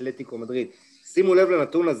שמשחקות כמו אתלטיקו מדריד. שימו לב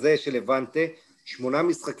לנתון הזה של לבנטה, 8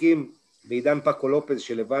 משחקים בעידן פאקו לופז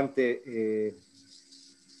של לבנטה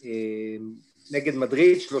נגד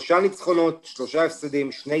מדריד, 3 ניצחונות, 3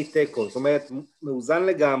 הפסדים, 2 תיקו, זאת אומרת מאוזן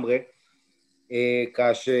לגמרי,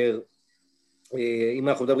 כאשר אם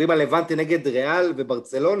אנחנו מדברים על לבנטה נגד ריאל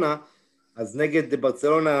וברצלונה, אז נגד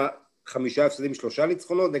ברצלונה 5 הפסדים, 3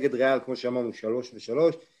 ניצחונות, נגד ריאל כמו שאמרנו 3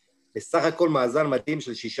 ו3, בסך הכל מאזן מדהים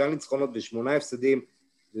של 6 ניצחונות ו8 הפסדים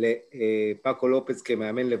לפאקו לופז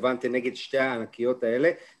כמאמן לבנטה נגד שתי הענקיות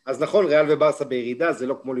האלה. אז נכון, ריאל וברסה בירידה, זה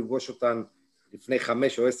לא כמו לפגוש אותן לפני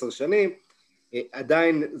 5 או 10 שנים,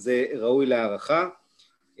 עדיין זה ראוי להערכה.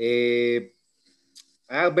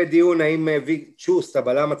 היה הרבה דיון האם צ'וסט,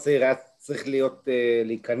 הבלם הצעיר, היה צריך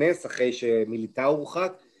להיכנס אחרי שמיליטאו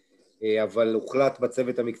הורחק, אבל הוחלט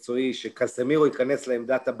בצוות המקצועי שקסמירו ייכנס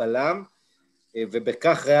לעמדת הבלם,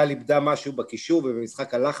 ובכך ריאל איבדה משהו בקישור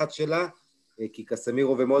ובמשחק הלחץ שלה, כי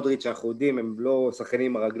קסמירו ומודריץ' אנחנו יודעים, הם לא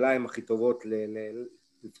שחקנים הרגליים הכי טובות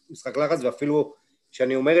למשחק לחץ, ואפילו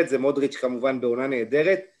כשאני אומר את זה, מודריץ' כמובן בעונה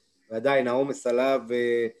נהדרת, ועדיין העומס עליו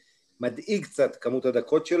מדאיג קצת כמות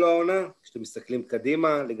הדקות שלו העונה, כשאתם מסתכלים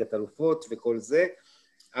קדימה, ליגת אלופות וכל זה.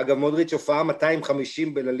 אגב, מודריץ' הופעה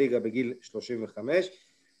 250 בליגה בגיל 35.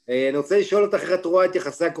 אני רוצה לשאול אותך איך את רואה את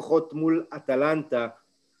יחסי הכוחות מול אטלנטה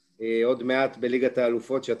עוד מעט בליגת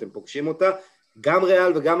האלופות שאתם פוגשים אותה. גם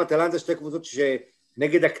ריאל וגם אטלנטה, שתי קבוצות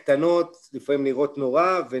שנגד הקטנות לפעמים נראות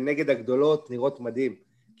נורא, ונגד הגדולות נראות מדהים.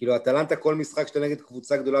 כאילו אטלנטה כל משחק שאתה נגד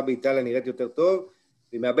קבוצה גדולה באיטליה נראית יותר טוב,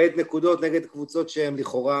 והיא מאבדת נקודות נגד קבוצות שהן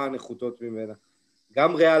לכאורה נחותות ממנה.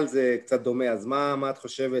 גם ריאל זה קצת דומה, אז מה את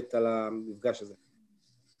חושבת על המפגש הזה?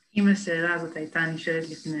 אם השאלה הזאת הייתה נשאלת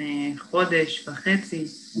לפני חודש וחצי,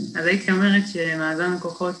 אז הייתי אומרת שמאזן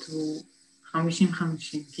הכוחות הוא 50-50.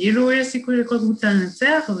 כאילו יש סיכוי לכל קבוצה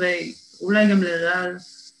לנצח, ואולי גם לריאל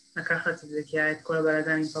לקחת את זה, כי היה את כל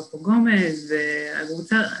הבלגן עם פאפו גומז,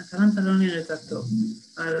 והקבוצה, אטלנטה לא נראית טוב.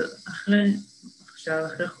 אבל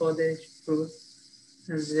אחרי חודש פלוס,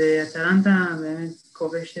 אז אטלנטה באמת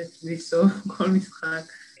כובשת בלי סוף כל משחק.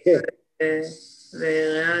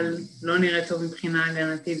 וריאל לא נראה טוב מבחינה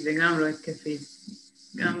הגנתית וגם לא התקפית.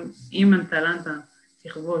 גם אם אטלנטה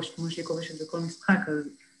תכבוש כמו שהיא כובשת בכל משחק, אז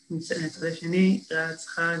מצד השני ריאל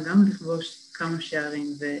צריכה גם לכבוש כמה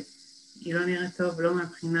שערים, והיא לא נראית טוב לא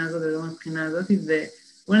מהבחינה הזאת ולא מהבחינה הזאת,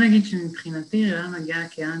 ובוא נגיד שמבחינתי ריאל מגיעה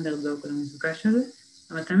כאנדרדוג למפגש הזה,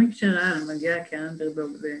 אבל תמיד כשריאל מגיעה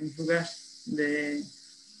כאנדרדוג למפגש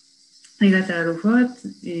בליגת האלופות,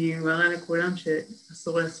 היא מראה לכולם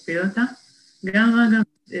שאסור להספיל אותה. גם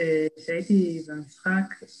שהייתי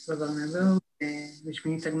במשחק בברנבאו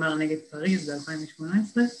בשמינית הגמר נגד פריז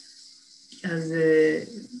ב-2018, אז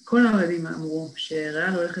כל האוהדים אמרו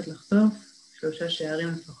שריאל הולכת לחטוף 3 שערים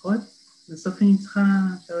לפחות, בסוף היא ניצחה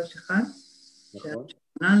 3-1, נכון.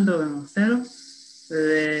 רונלדו ומרסלו,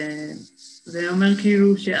 וזה אומר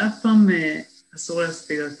כאילו שאף פעם אסור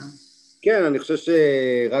להספיל אותם. כן, אני חושב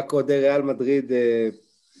שרק אוהדי ריאל מדריד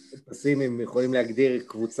פסימיים יכולים להגדיר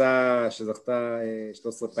קבוצה שזכתה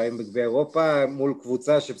 13 פעמים בגביע אירופה, מול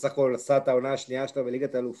קבוצה שבסך הכל עשה את העונה השנייה שלה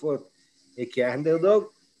בליגת האלופות כאנדרדוג.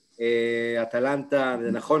 אטלנטה,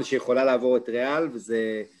 זה נכון שיכולה לעבור את ריאל,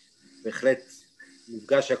 וזה בהחלט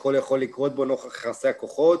מפגש שהכל יכול לקרות בו נוכח יחסי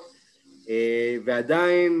הכוחות,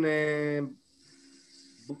 ועדיין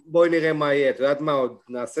בואי נראה מה יהיה. את יודעת מה עוד?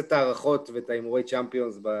 נעשה את הערכות ואת האימורי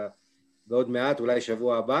צ'אמפיונס בעוד מעט, אולי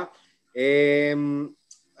שבוע הבא.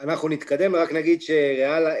 אנחנו נתקדם, רק נגיד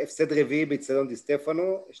שריאל הפסד רביעי באצטדיון די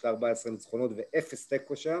סטפנו, יש לה 14 ניצחונות ו0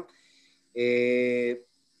 תיקו שם,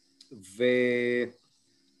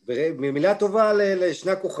 ומילה טובה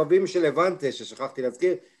לשני הכוכבים של לבנטה, ששכחתי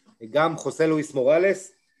להזכיר, גם חוסה לואיס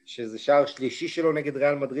מורלס, שזה שער שלישי שלו נגד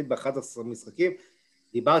ריאל מדריד ב-11 משחקים.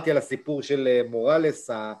 דיברתי על הסיפור של מורלס,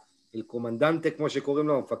 אל-קומנדנטה כמו שקוראים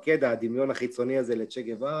לו, המפקד, הדמיון החיצוני הזה לצ'ה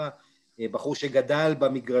גווארה, בחור שגדל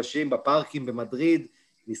במגרשים, בפארקים במדריד,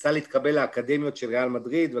 ניסה להתקבל לאקדמיות של ריאל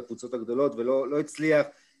מדריד והקבוצות הגדולות ולא הצליח,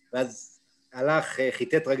 ואז הלך,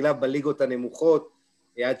 חיטט רגליו בליגות הנמוכות,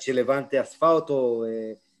 עד שלבנטה אספה אותו,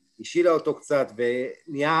 השילה אותו קצת,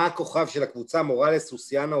 ונהיה הכוכב של הקבוצה. מורלס הוא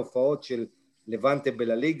שיאן ההופעות של לבנטה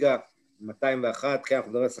בלליגה, 201, כן, אנחנו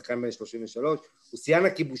מדברים על שחקן בן 33, הוא שיאן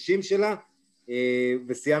הכיבושים שלה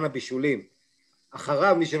ושיאן הבישולים.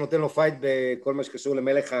 אחריו, מי שנותן לו פייט בכל מה שקשור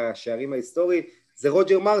למלך השערים ההיסטורי, זה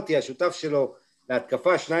רוג'ר מרטי, השותף שלו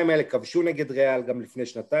להתקפה. השניים האלה כבשו נגד ריאל גם לפני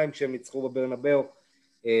 2 כשהם ניצחו בברנבאו,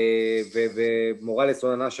 ומורלס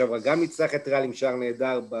עונה שעברה גם ניצח את ריאל עם שער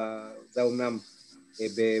נהדר, זה אומנם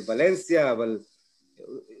בוולנסיה, אבל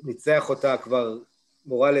ניצח אותה כבר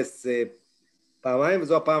מורלס פעמיים,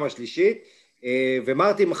 וזו הפעם השלישית,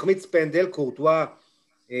 ומרטי מחמיץ פנדל, קורטואה,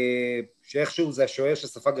 שאיכשהו זה השוער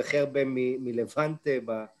שספג הכי הרבה מלבנטה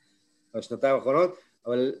בשנתיים האחרונות,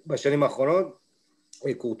 אבל בשנים האחרונות,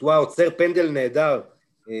 קורטואה עוצר פנדל נהדר,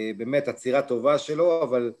 באמת עצירה טובה שלו,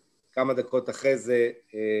 אבל כמה דקות אחרי זה,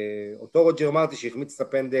 אותו רוג'ר מרטי שהחמיץ את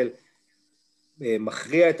הפנדל,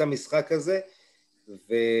 מכריע את המשחק הזה,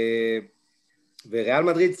 וריאל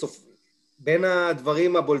מדריד, בין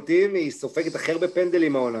הדברים הבולטים, היא סופגת הכי הרבה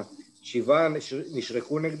פנדלים העונה, 7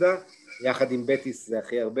 נשרקו נגדה, יחד עם בטיס זה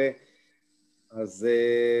הכי הרבה, אז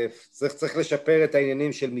צריך לשפר את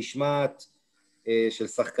העניינים של משמעת, של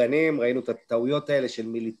שחקנים. ראינו את הטעויות האלה של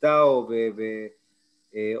מיליטאו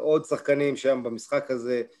ועוד שחקנים שם במשחק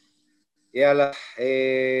הזה. יאללה,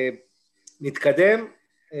 נתקדם,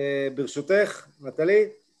 ברשותך, נטלי.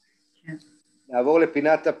 כן. נעבור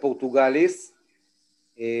לפינת הפורטוגליס.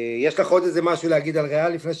 יש לך עוד איזה משהו להגיד על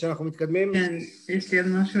ריאל לפני שאנחנו מתקדמים? כן, יש לי עוד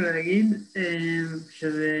משהו להגיד,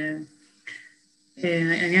 שזה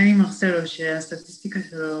העניין עם מרסלו, שהסטטיסטיקה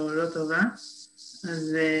שלו לא טובה,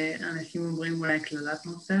 אז אנשים אומרים אולי כללת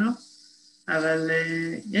מרסלו, אבל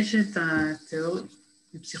יש את התיאוריה,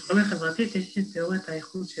 בפסיכולוגיה חברתית יש את תיאוריית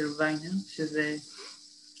האיכות של ויינר, שזה,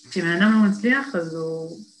 כשבן אדם לא מצליח, אז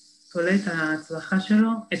הוא תולה את ההצלחה שלו,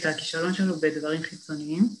 את הכישלון שלו בדברים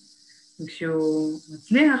חיצוניים, וכשהוא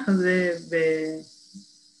מצליח, אז זה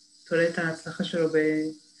תולה את ההצלחה שלו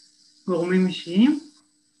בגורמים אישיים.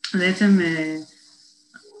 בעצם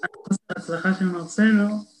חוסר ההצלחה של מרסלו,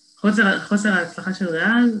 חוסר ההצלחה של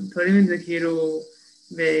ריאל, תולים את זה כאילו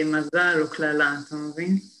במזל או כללה, אתה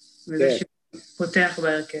מבין? וזה שפותח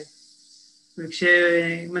בהרכב.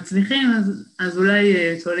 וכשמצליחים, אז אולי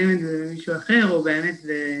תולים את זה במישהו אחר, או באמת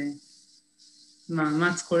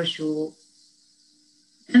במאמץ כלשהו.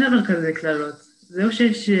 אין דבר כזה כללות. זה או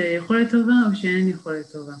שיש יכולת טובה, או שאין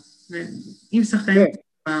יכולת טובה. אם שחקנים את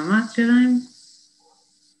המאמץ שלהם,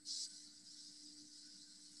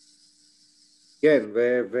 כן,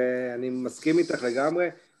 ואני מסכים איתך לגמרי.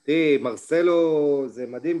 תראי, מרסלו זה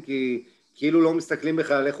מדהים, כי כאילו לא מסתכלים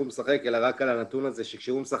בכלל על איך הוא משחק, אלא רק על הנתון הזה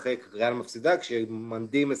שכשהוא משחק ריאל מפסידה,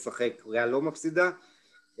 כשמנדי משחק ריאל לא מפסידה.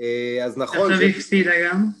 אז נכון... עכשיו היא הפסידה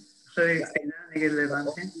גם, עכשיו היא הפסידה נגד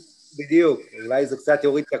לבנטה. בדיוק, אולי זה קצת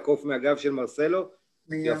יוריד את הקוף מהגב של מרסלו,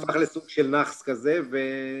 כי הפך לסוג של נחס כזה,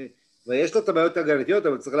 ויש לו את הבעיות הגנתיות,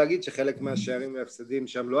 אבל צריך להגיד שחלק מהשערים וההפסדים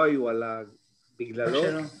שם לא היו על בגללו,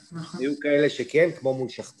 היו כאלה שכן, כמו מול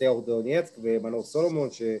שכתר דונייצק ומנור סולומון,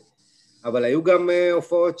 אבל היו גם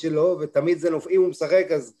הופעות שלו, ותמיד זה נופל, אם הוא משחק,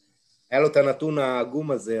 אז היה לו את הנתון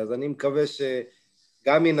העגום הזה, אז אני מקווה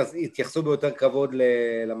שגם יתייחסו ביותר כבוד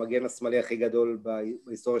למגן השמאלי הכי גדול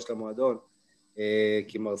בהיסטוריה של המועדון,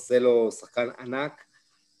 כי מרסלו שחקן ענק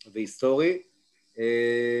והיסטורי.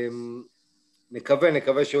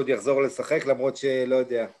 נקווה שעוד יחזור לשחק, למרות שלא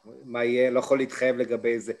יודע מה יהיה, לא יכול להתחייב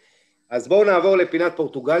לגבי זה. אז בואו נעבור לפינת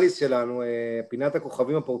פורטוגליס שלנו, פינת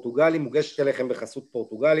הכוכבים הפורטוגליים, מוגשת אליכם בחסות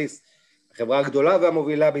פורטוגליס, החברה הגדולה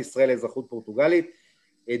והמובילה בישראל לאזרחות פורטוגלית.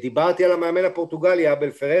 דיברתי על המאמן הפורטוגלי,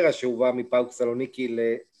 אבל פררה, שהובא מפאוק סלוניקי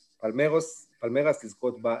לפלמרס,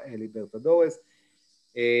 לזכות בליברטדורס.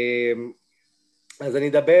 אז אני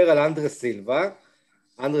אדבר על אנדרס סילבה.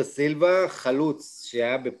 אנדרס סילבה, חלוץ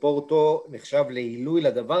שהיה בפורטו, נחשב לעילוי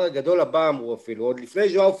לדבר הגדול הבא, אמרו אפילו, עוד לפני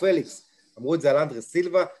ז'ואאו פליקס, אמרו את זה על אנדרס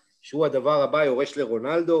סילבה, שהוא הדבר הבא, יורש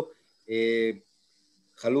לרונלדו,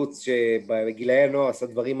 חלוץ שבגילאי הנוער עשה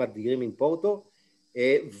דברים אדירים עם פורטו,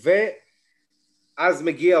 ואז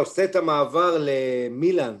מגיע, עושה את המעבר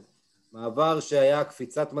למילאן, מעבר שהיה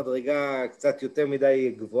קפיצת מדרגה קצת יותר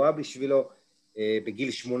מדי גבוהה בשבילו,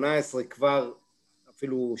 בגיל 18 כבר,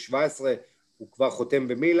 אפילו 17, הוא כבר חותם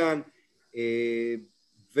במילאן,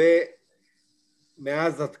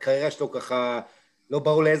 ומאז הקריירה שלו ככה, לא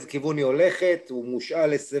ברור לאיזה כיוון היא הולכת, הוא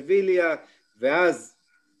מושאל לסביליה, ואז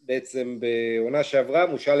בעצם בעונה שעברה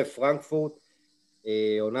מושאל לפרנקפורט,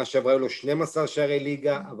 עונה שעברה היו לו 12 שערי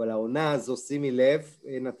ליגה, אבל העונה הזו, שימי לב,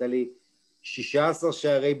 נטלי, 16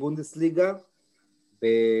 שערי בונדסליגה,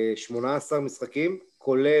 ב-18 משחקים,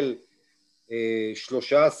 כולל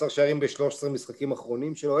 13 שערים ב-13 משחקים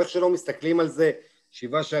אחרונים שלו, איך שלא מסתכלים על זה,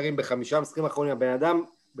 7 שערים ב5 משחקים אחרונים, הבן אדם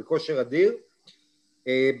בכושר אדיר,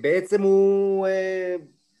 בעצם הוא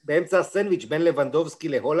באמצע הסנדוויץ' בין לבנדובסקי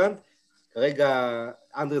להולנד, כרגע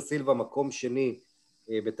אנדרס סילבה מקום שני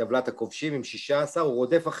בטבלת הכובשים עם 16, הוא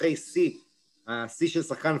רודף אחרי השיא של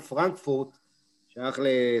שחקן פרנקפורט, שייך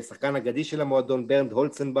לשחקן אגדי של המועדון ברנד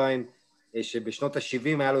הולצנביין, שבשנות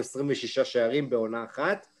ה-70 היה לו 26 שערים בעונה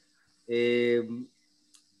אחת,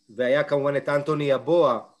 והיה כמובן את אנטוני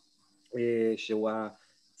אבואה, שהוא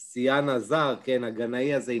השיאן הזר, כן,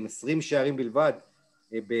 הגנאי הזה עם 20 שערים בלבד,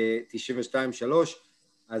 ב-92-3,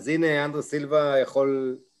 אז הנה אנדרס סילבה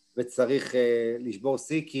יכול וצריך לשבור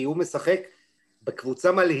שיא, כי הוא משחק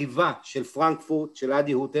בקבוצה מלהיבה של פרנקפורט, של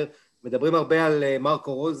אדי הוטר, מדברים הרבה על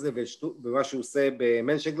מרקו רוזה ומה שהוא עושה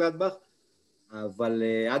במנשנגלדבך, אבל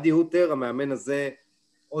אדי הוטר, המאמן הזה,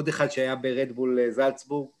 עוד אחד שהיה ברדבול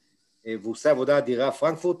זלצבורג, והוא עושה עבודה אדירה,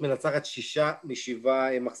 פרנקפורט מנצחת 6 מ7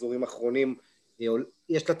 מחזורים אחרונים,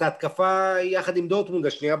 יש לה את ההתקפה יחד עם דורטמונד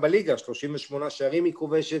השנייה בליגה, 38 שערים היא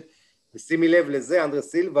כובשת, ושימי לב לזה, אנדרס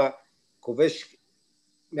סילבה כובש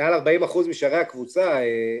מעל 40% משערי הקבוצה,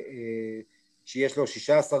 שיש לו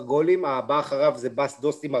 16 גולים, הבא אחריו זה בס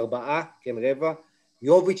דוסט עם 4, כן רבע,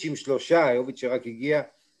 יוביץ' עם 3, יוביץ' שרק הגיע,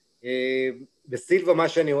 וסילבה מה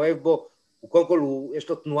שאני אוהב בו, הוא קודם כל, יש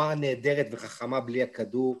לו תנועה נהדרת וחכמה בלי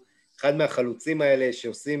הכדור, אחד מהחלוצים האלה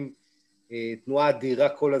שעושים תנועה אדירה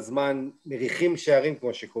כל הזמן, מריחים שערים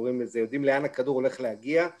כמו שקוראים לזה, יודעים לאן הכדור הולך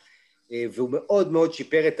להגיע, והוא מאוד מאוד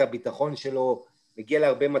שיפר את הביטחון שלו, מגיע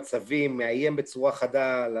להרבה מצבים, מאיים בצורה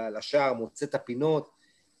חדה לשער, מוצא את הפינות,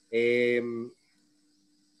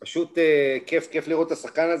 פשוט כיף לראות את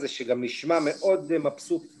השחקן הזה, שגם נשמע מאוד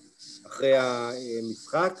מבסוט אחרי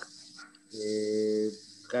המשחק,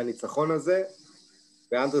 אחרי הניצחון הזה,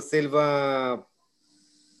 ואנדרס סילבה,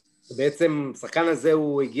 בעצם השחקן הזה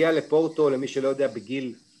הוא הגיע לפורטו, למי שלא יודע,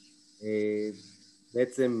 בגיל,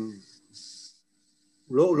 בעצם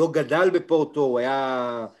הוא לא גדל בפורטו, הוא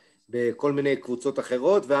היה בכל מיני קבוצות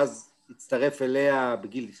אחרות, ואז הצטרף אליה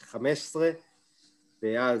בגיל 15,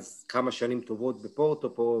 ואז כמה שנים טובות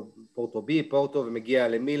בפורטו, פורטו בי, פורטו, ומגיע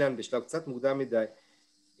למילאן בשלב קצת מוקדם מדי,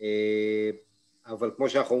 אבל כמו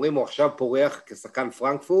שאנחנו אומרים, הוא עכשיו פורח כשחקן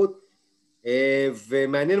פרנקפורט,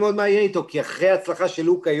 ומעניין מאוד מה יהיה איתו, כי אחרי ההצלחה של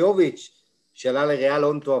לוקה יוביץ', שעלה לריאל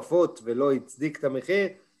הון תועפות ולא הצדיק את המחיר,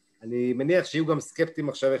 אני מניח שיהיו גם סקפטים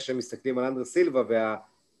עכשיו איך שהם מסתכלים על אנדרס סילבה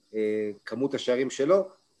וכמות השערים שלו,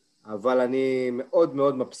 אבל אני מאוד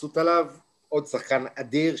מאוד מבסוט עליו, עוד שחקן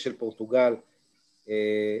אדיר של פורטוגל,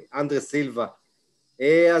 אנדרס סילבה.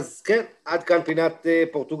 אז כן, עד כאן פינת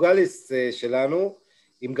פורטוגליס שלנו.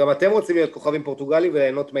 אם גם אתם רוצים להיות כוכבים פורטוגלים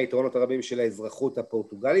וליהנות מהיתרונות הרבים של האזרחות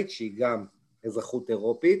הפורטוגלית, שהיא גם אזרחות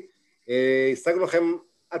אירופית, השגנו לכם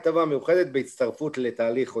הטבה מיוחדת בהצטרפות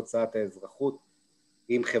לתהליך הוצאת האזרחות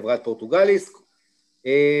עם חברת פורטוגליס.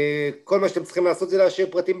 כל מה שאתם צריכים לעשות זה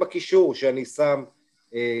להשאיר פרטים בקישור שאני שם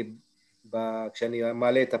כשאני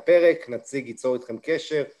מעלה את הפרק, נציג ייצור איתכם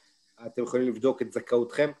קשר, אתם יכולים לבדוק את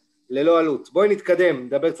זכאותכם ללא עלות. בואי נתקדם,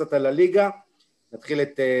 נדבר קצת על הליגה, נתחיל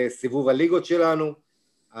את סיבוב הליגות שלנו.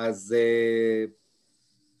 אז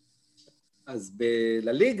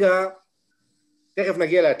לליגה, תכף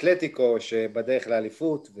נגיע לאתלטיקו שבדרך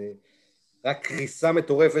לאליפות, ורק קריסה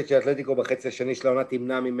מטורפת של אתלטיקו בחצי השני של העונה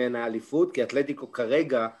תמנע ממנה האליפות, כי אתלטיקו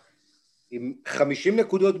כרגע עם 50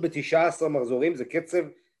 נקודות ב-19 מחזורים, זה קצב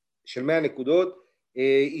של 100 נקודות,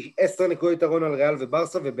 10 נקודות יתרון על ריאל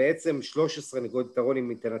וברסה, ובעצם 13 נקודות יתרון אם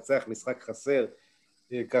היא תנצח משחק חסר,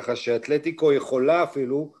 ככה שאתלטיקו יכולה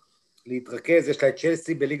אפילו להתרכז, יש לה את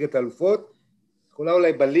צ'לסי בליגת האלופות, יכולה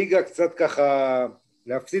אולי בליגה קצת ככה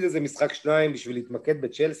להפסיד איזה משחק שניים בשביל להתמקד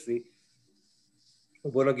בצ'לסי,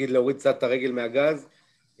 או בוא נגיד להוריד קצת את הרגל מהגז,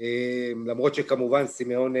 למרות שכמובן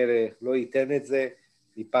סימאון לא ייתן את זה,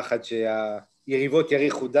 מפחד שהיריבות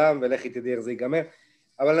יריחו דם ולכי תדעי איך זה ייגמר,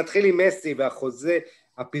 אבל נתחיל עם מסי והחוזה,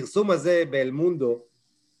 הפרסום הזה באלמונדו,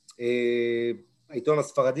 העיתון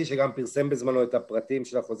הספרדי שגם פרסם בזמנו את הפרטים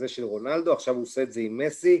של החוזה של רונלדו, עכשיו הוא עושה את זה עם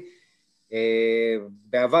מסי,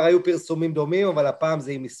 בעבר היו פרסומים דומים, אבל הפעם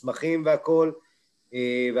זה עם מסמכים והכל,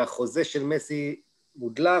 והחוזה של מסי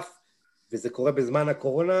מודלף, וזה קורה בזמן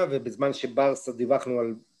הקורונה, ובזמן שברסה דיווחנו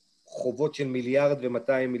על חובות של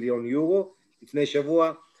 1,200,000,000 יורו, לפני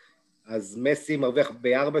שבוע, אז מסי מרוויח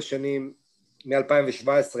ב4 שנים,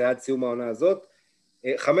 מ-2017 עד סיום העונה הזאת,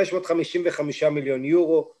 555 מיליון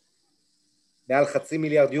יורו, מעל 0.5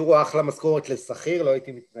 מיליארד יורו, אחלה משכורת לשכיר, לא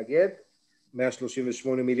הייתי מתנגד,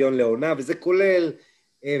 138 מיליון לעונה, וזה כולל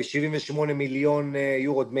 78 מיליון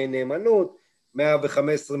יורו דמי נאמנות,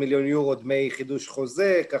 115 מיליון יורו דמי חידוש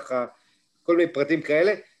חוזה, ככה, כל מיני פרטים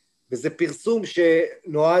כאלה, וזה פרסום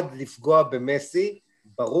שנועד לפגוע במסי,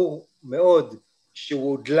 ברור מאוד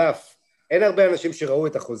שהוא הודלף, אין הרבה אנשים שראו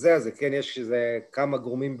את החוזה הזה, כן, יש כמה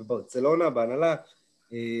גורמים בברצלונה, בהנהלה,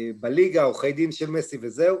 בליגה, עורכי דין של מסי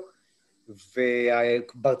וזהו,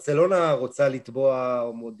 וברצלונה רוצה לתבוע,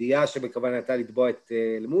 או מודיעה שבכוונתה לתבוע את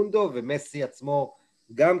אלמונדו, ומסי עצמו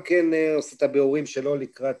גם כן עושה את הביאורים שלו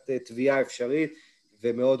לקראת תביעה אפשרית,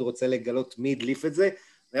 ומאוד רוצה לגלות מי הדליף את זה.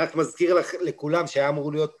 אני רק מזכיר לכולם שהיה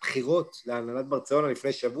אמור להיות בחירות להנהלת ברצלונה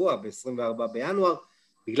לפני שבוע, ב-24 בינואר,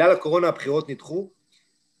 בגלל הקורונה הבחירות נדחו,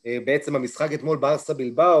 בעצם המשחק אתמול ברסה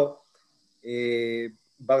בלבאו,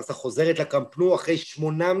 ברסה חוזרת לקמפנו אחרי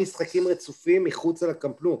 8 משחקים רצופים מחוץ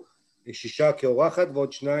לקמפנו, 6 כאורחת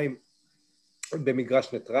ועוד 2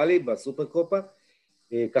 במגרש ניטרלי בסופר קופה,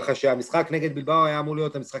 ככה שהמשחק נגד בלבאו היה אמור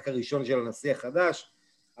להיות המשחק הראשון של הנשיא החדש,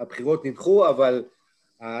 הבחירות נדחו, אבל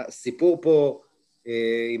הסיפור פה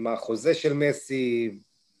עם החוזה של מסי,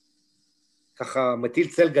 ככה מטיל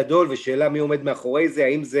צל גדול, ושאלה מי עומד מאחורי זה,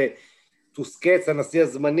 האם זה טוסקץ, הנשיא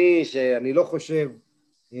הזמני, שאני לא חושב,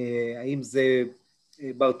 האם זה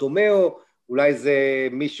ברטומאו, אולי זה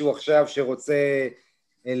מישהו עכשיו שרוצה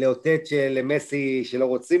לאותת למסי שלא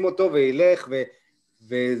רוצים אותו, וילך,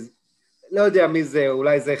 ולא יודע מי זה,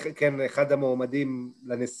 אולי זה כן אחד המועמדים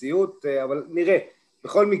לנשיאות, אבל נראה.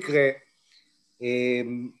 בכל מקרה,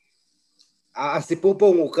 הסיפור פה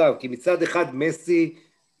הוא מורכב, כי מצד אחד מסי,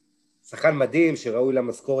 שחקן מדהים שראוי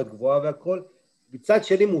למשכורת גבוהה והכל, מצד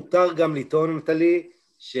שני מותר גם לטעון נטלי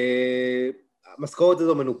שהמשכורת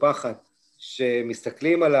הזו מנופחת,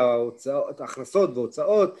 שמסתכלים על ההכנסות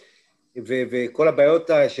והוצאות וכל הבעיות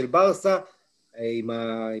של ברסה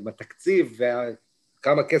עם התקציב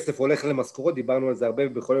וכמה כסף הולך למשכורות, דיברנו על זה הרבה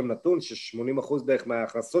בכל יום נתון, ש80% בערך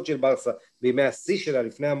מההכנסות של ברסה בימי השיא שלה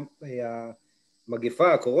לפני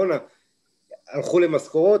המגפה, הקורונה, הלכו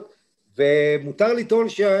למשכורות, ומותר לטעון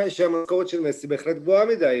שהמשכורת של מסי בהחלט גבוהה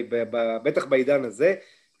מדי, בטח בעידן הזה,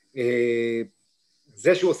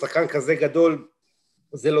 זה שהוא שחקן כזה גדול,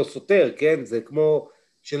 זה לא סותר, כן? זה כמו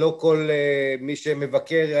שלא כל מי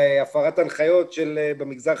שמבקר הפרת הנחיות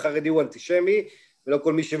במגזר החרדי הוא אנטישמי, ולא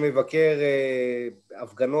כל מי שמבקר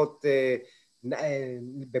הפגנות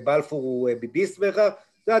בבלפור הוא ביביסט בהכרח.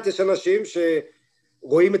 את יודעת, יש אנשים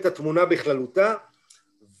שרואים את התמונה בכללותה,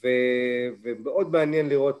 ומאוד מעניין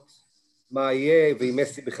לראות מה יהיה, ואם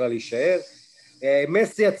מסי בכלל יישאר.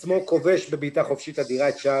 מסי עצמו כובש בבעיטה חופשית אדירה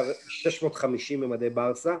את שער 650 במדי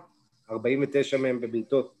ברסה, 49 מהם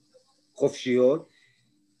בבעיטות חופשיות,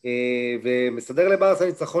 ומסדר לברסה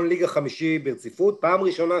ניצחון ליגה חמישי ברציפות, פעם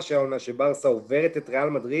ראשונה שהעונה שברסה עוברת את ריאל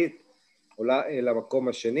מדריד, עולה למקום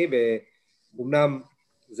השני, ואומנם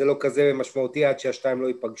זה לא כזה משמעותי עד שהשתיים לא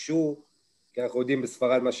ייפגשו, כי אנחנו יודעים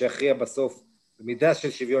בספרד מה שיכריע בסוף, במידה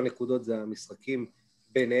של שוויון נקודות זה המשחקים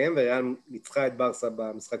ביניהם, וריאל ניצחה את ברסה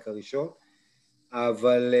במשחק הראשון,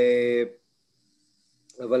 אבל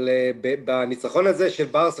בניצחון הזה של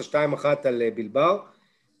ברסה 2-1 על בלבאו,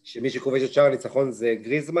 שמי שכובש את שער הניצחון זה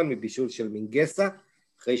גריזמן מבישול של מינגסה,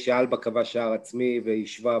 אחרי שאלבה קבע שער עצמי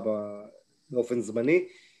וישבה באופן זמני,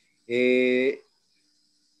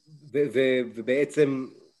 ובעצם,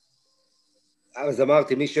 אז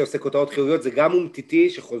אמרתי, מי שעושה כותרות חיוביות זה גם אומטיטי,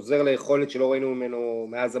 שחוזר ליכולת שלא ראינו ממנו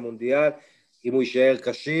מאז המונדיאל, אם הוא יישאר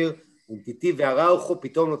כשיר, אומטיטי והראוכו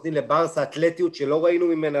פתאום נותנים לברסה אתלטיות שלא ראינו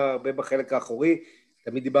ממנה הרבה בחלק האחורי,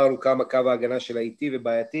 תמיד דיברנו כמה קו ההגנה של האיטי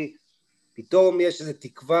ובעייתי, פתאום יש איזו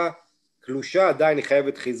תקווה קלושה, עדיין היא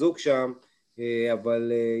חייבת חיזוק שם,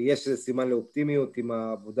 אבל יש איזה סימן לאופטימיות עם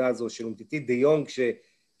העבודה הזו של אומטיטי, דיונג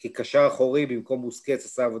שכקשר אחורי במקום בוסקץ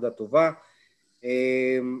עשה עבודה טובה,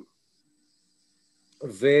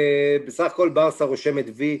 ובסך הכל ברסה רושמת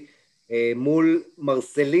וי מול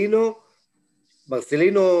מרסלינו,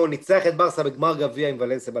 מרסלינו ניצח את ברסה בגמר גביע עם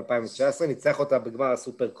ולנסיה ב-2019, ניצח אותה בגמר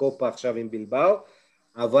הסופר קופה עכשיו עם בלבאו,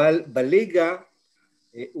 אבל בליגה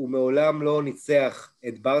הוא מעולם לא ניצח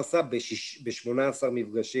את ברסה ב-18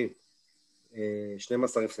 מפגשים,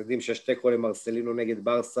 12 הפסדים, 6 תיקו למרסלינו נגד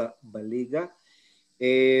ברסה בליגה,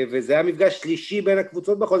 וזה היה מפגש שלישי בין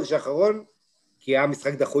הקבוצות בחודש האחרון, כי היה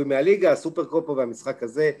משחק דחוי מהליגה, הסופר קופה והמשחק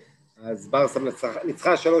הזה, אז ברסה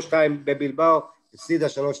ניצחה 3-2 בבלבאו, הפסידה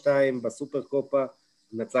 3-2 בסופר קופה,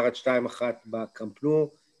 נצרת 2-1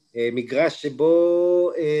 בקמפנו, מגרש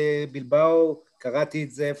שבו בלבאו, קראתי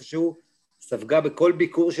את זה איפשהו, ספגה בכל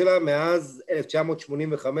ביקור שלה מאז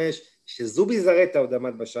 1985, שזובי זרטה עוד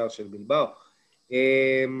עמד בשער של בלבאו.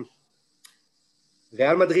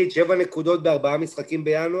 ריאל מדריד 7 נקודות ב4 משחקים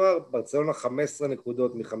בינואר, ברצלונה 15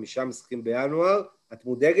 נקודות מ5 משחקים בינואר, את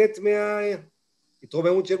מודאגת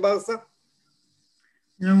מההתרוממות של ברסה?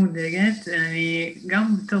 לא מודאגת, אני גם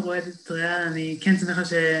בתור אוהדת ריאל, אני כן שמחה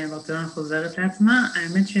שברצלונה חוזרת לעצמה,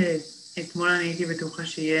 האמת שאתמול אני הייתי בטוחה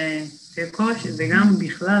שיהיה תיקו, וגם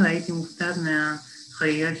בכלל הייתי מופתעת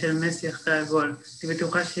מהחגיגה של מסי אחרי הגול, הייתי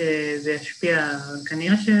בטוחה שזה ישפיע,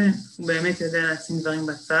 כנראה שהוא באמת יודע לשים דברים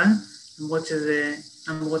בצד, למרות שזה,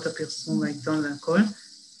 למרות הפרסום בעיתון והכל.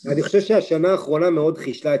 אני חושב שהשנה האחרונה מאוד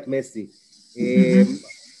חישלה את מסי,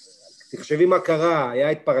 תחשבי מה קרה,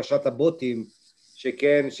 היה את פרשת הבוטים,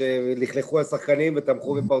 שכן, שלכלכו השחקנים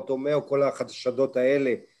ותמכו בברטומאו, כל החשדות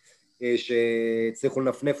האלה שהצליחו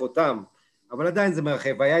לנפנף אותם, אבל עדיין זה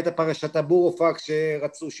מרחב, היה את הפרשת הבורופק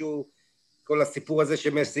שרצו שהוא, כל הסיפור הזה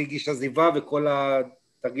שמסי הגיש עזיבה וכל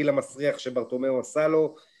התרגיל המסריח שברטומאו עשה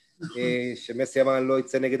לו, שמסי אמר לא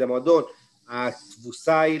יצא נגד המועדון,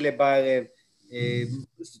 התבוסה היא לביירן,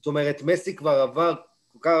 זאת אומרת מסי כבר עבר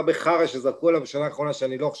כל כך הרבה חרא שזרקו עליו בשנה האחרונה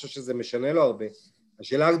שאני לא חושב שזה משנה לו הרבה,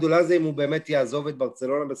 השאלה הגדולה זה אם הוא באמת יעזוב את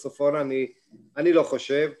ברצלונה בסוף העונה, אני לא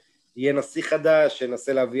חושב, יהיה נשיא חדש,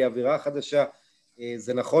 שנסה להביא אווירה חדשה,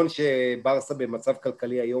 זה נכון שברסה במצב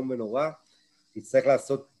כלכלי היום ונורא, תצטרך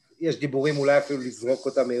לעשות, יש דיבורים אולי אפילו לזרוק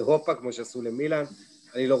אותה מאירופה, כמו שעשו למילאן,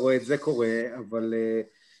 אני לא רואה את זה קורה, אבל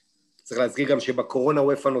צריך להזכיר גם שבקורונה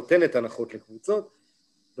וופא נותנת הנחות לקבוצות,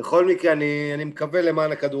 בכל מקרה אני מקווה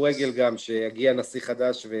למען הכדורגל גם, שיגיע נשיא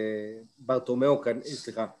חדש וברטומאו,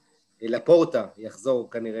 סליחה, לפורטה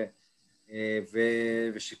יחזור כנראה,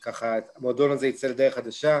 ושככה המועדון הזה יצא לדרך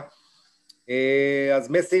חדשה, אז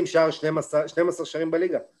מסי עם שער 12 שערים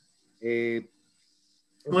בליגה.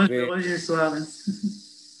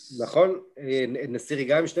 נכון, נסירי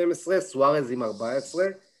גם עם 12, סוארז עם 14.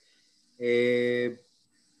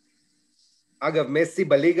 אגב, מסי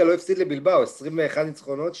בליגה לא הפסיד לבלבאו, 21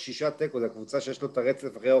 ניצחונות, 6 תיקו, זו הקבוצה שיש לו את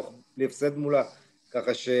הרצף אחרי בלי הפסד מולה,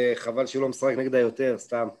 ככה שחבל שהוא לא משחק נגדה יותר,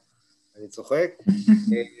 סתם. אני צוחק.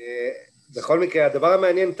 בכל מקרה, הדבר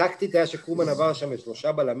המעניין, טקטית היה שקומן עבר שם 3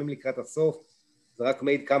 בלמים לקראת הסוף, זה רק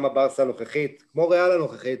מעיד כמה ברסה הנוכחית, כמו ריאל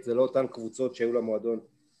הנוכחית, זה לא אותן קבוצות שהיו למועדון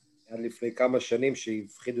עד לפני כמה שנים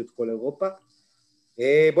שהפחידו את כל אירופה.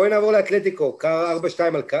 בואי נעבור לאתלטיקו, קר 4-2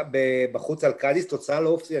 בחוץ על קאדיס, תוצאה לא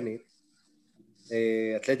אופיינית.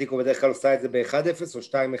 אתלטיקו בדרך כלל עושה את זה ב-1-0 או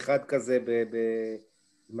 2-1 כזה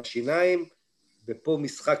עם השיניים, ופה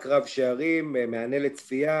משחק רב שערים, מענה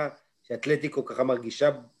לצפייה, שאתלטיקו ככה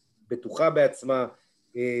מרגישה בטוחה בעצמה.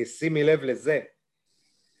 שימי לב לזה.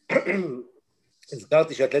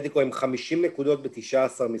 הזכרתי שאתלטיקו עם 50 נקודות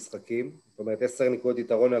ב-19 משחקים, זאת אומרת 10 נקודות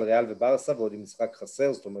יתרון על ריאל וברסה, ועוד עם משחק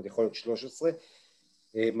חסר, זאת אומרת יכול להיות 13,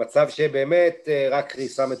 מצב שבאמת רק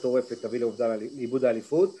קריסה מטורפת תביא לאיבוד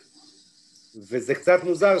האליפות, וזה קצת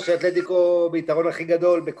מוזר שאתלטיקו ביתרון הכי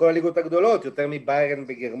גדול בכל הליגות הגדולות, יותר מביירן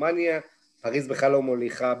בגרמניה, פריז בכלל לא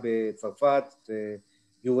מוליכה בצרפת,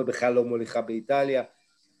 יורו בכלל לא מוליכה באיטליה,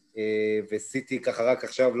 וסיטי ככה רק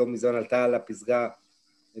עכשיו לא מזמן עלתה על הפסגה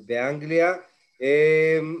באנגליה.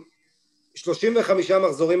 35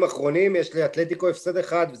 מחזורים אחרונים, יש לאתלטיקו הפסד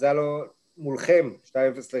אחד, וזה היה לו מולכם, 2-0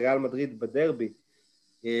 לריאל מדריד בדרבי,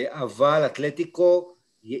 אבל אתלטיקו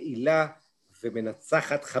יעילה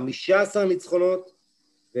ומנצחת 15 ניצחונות,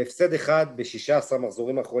 והפסד אחד ב-16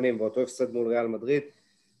 מחזורים אחרונים, ואותו הפסד מול ריאל מדריד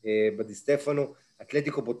בדיסטפנו.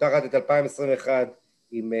 אתלטיקו פותחת את 2021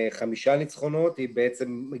 עם 5 ניצחונות, היא בעצם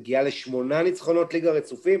מגיעה ל8 ניצחונות ליגה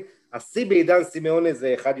רצופים, השיא בעידן סימאונה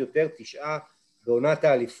זה אחד יותר, 9 בעונת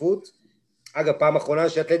האליפות. אגב, פעם אחרונה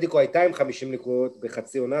שאתלטיקו הייתה עם 50 נקודות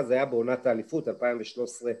בחצי עונה, זה היה בעונת האליפות,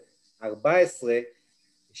 2013-14,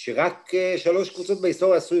 שרק 3 קבוצות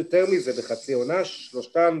בהיסטוריה עשו יותר מזה בחצי עונה,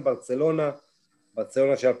 שלושתן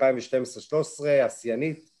ברצלונה של 2012-13,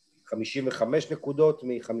 השיאנית, 55 נקודות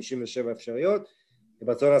מ-57 אפשריות,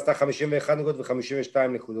 ברצלונה עשתה 51 נקודות ו-52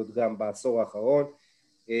 נקודות גם בעשור האחרון,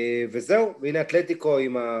 וזהו, והנה אתלטיקו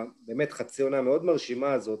עם באמת חצי עונה מאוד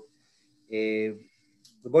מרשימה הזאת,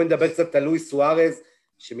 ובואו נדבר קצת על לואיס סוארז,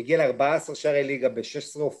 שמגיע ל14 שערי ליגה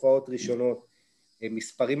ב-16 הופעות ראשונות,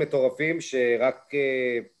 מספרים מטורפים שרק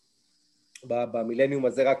במילניום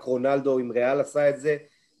הזה רק רונלדו עם ריאל עשה את זה,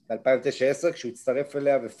 ב-2009-10 כשהוא הצטרף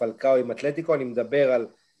אליה ופלקאו עם אתלטיקו, אני מדבר על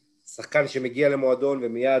שחקן שמגיע למועדון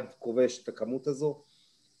ומיד כובש את הכמות הזו.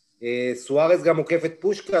 סוארז גם עוקף את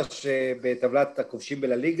פושקש בטבלת הכובשים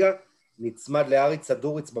בלליגה, נצמד לאריץ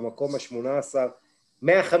אדוריץ במקום ה-18,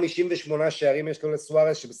 158 שערים יש לו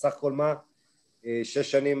לסוארז, שבסך הכל 6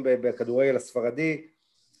 שנים בכדורגל הספרדי.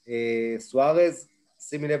 סוארז,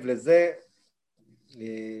 שימי לב לזה,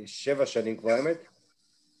 7 שנים כבר האמת,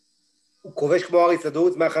 הוא כובש כמו אריץ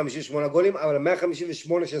אדוריץ 158 גולים, אבל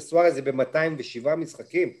 158 של סוארז זה ב-207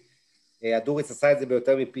 משחקים, אדוריץ עשה את זה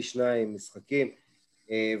ביותר מפי 2 משחקים,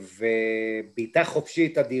 ובעיטה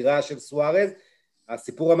חופשית אדירה של סוארז.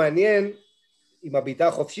 הסיפור המעניין עם הבעיטה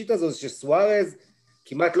החופשית הזו זה שסוארז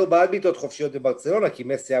כמעט לא בעט בעיטות חופשיות בברצלונה, כי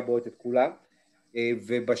מסי היה בועט את כולם,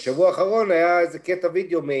 ובשבוע האחרון היה איזה קטע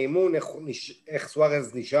וידאו מאימון, איך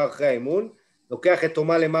סוארז נשאר אחרי האימון, לוקח את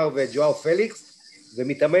תומה למר ואת ג'ואו פליקס,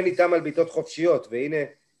 ומתאמן איתם על בעיטות חופשיות, והנה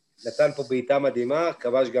נתן פה בעיטה מדהימה,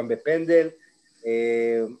 כבש גם בפנדל,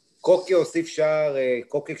 קוקה הוסיף שער,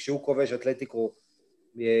 קוקה כשהוא כובש אתלטיקו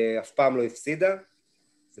אף פעם לא הפסידה,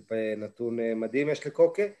 זה נתון מדהים יש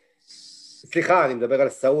לקוקה, סליחה אני מדבר על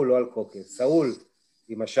סאול לא על קוקה, סאול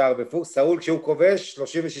עם השער בפוקס, סאול כשהוא כובש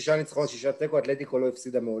 36 ניצחון 6 תיקו, אתלטיקו לא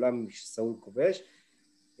הפסידה מעולם כשסאול כובש,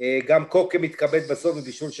 גם קוקה מתכבד בסוף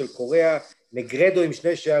מבישול של קוריאה, נגרדו עם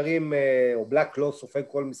 2 שערים, או בלק לא סופג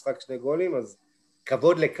כל משחק 2 גולים, אז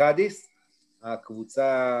כבוד לקאדיס,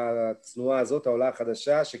 הקבוצה הצנועה הזאת, העולה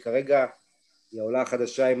החדשה, שכרגע היא העולה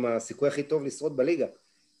החדשה עם הסיכוי הכי טוב לשרוד בליגה.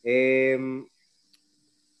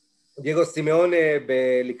 דייגו סימאון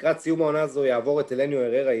לקראת סיום העונה הזו יעבור את אלניו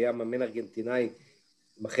הררה, יהיה מאמן ארגנטינאי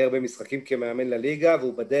עם הכי הרבה משחקים כמאמן לליגה,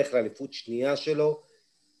 והוא בדרך לאליפות שנייה שלו,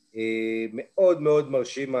 מאוד מאוד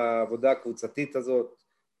מרשים העבודה הקבוצתית הזאת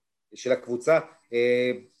של הקבוצה.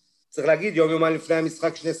 צריך להגיד, יום-יומיים לפני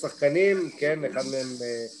המשחק 2 שחקנים, כן, אחד מהם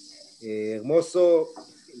הרמוסו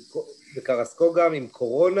וקרסקו גם עם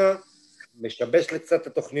קורונה, משבש קצת את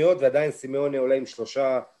התוכניות, ועדיין סימאונה עולה עם 3,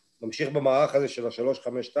 ממשיך במערך הזה של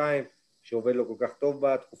ה-3-5-2, שעובד לו כל כך טוב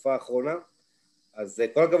בתקופה האחרונה, אז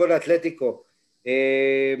כל הכבוד לאתלטיקו.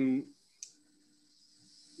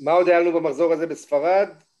 מה עוד היה לנו במחזור הזה בספרד?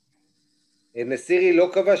 נסירי לא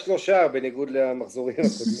כבש 3 בניגוד למחזורים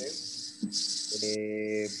הקודמים,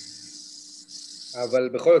 אבל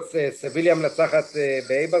בכל זאת סביליה מנצחת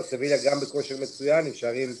באיבר, סביליה גם בכושר מצוין, עם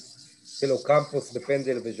שערים של אוקמפוס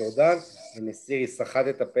בפנדל וג'ורדן, נסירי שחט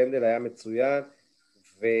את הפנדל, היה מצוין,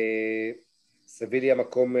 וסביליה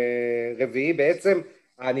מקום רביעי. בעצם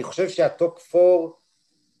אני חושב שהטופ 4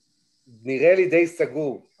 נראה לי די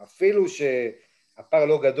סגור, אפילו שהפער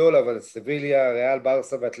לא גדול, אבל סביליה, ריאל,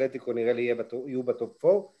 ברסה ואתלטיקו נראה לי יהיו בטופ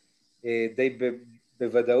 4,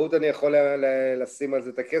 בוודאות אני יכול לשים על זה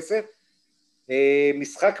את הכסף.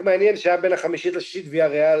 משחק מעניין שהיה בין החמישית לשישית, ויה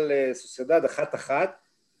ריאל סוסיידד 1-1,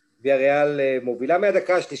 ויה ריאל מובילה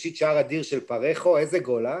מהדקה השלישית, שער אדיר של פרחו, איזה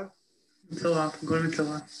גול, מטורף, גול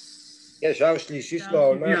מטורף. כן, שער שלישי שלו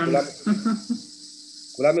העונה,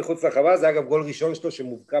 כולם מחוץ לחווה, זה אגב גול ראשון שלו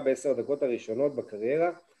שמובקע ב10 דקות הראשונות בקריירה.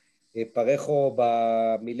 פרחו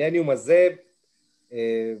במילניום הזה,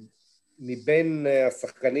 מבין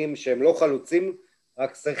השחקנים שהם לא חלוצים,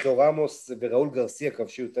 רק סרחיו רמוס וראול גרסיה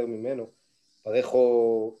כבשו יותר ממנו.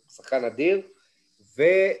 פרחו שחקן אדיר,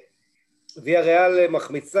 וויה ריאל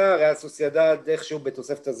מחמיצה, ריאל סוסיידד איכשהו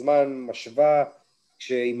בתוספת הזמן משווה,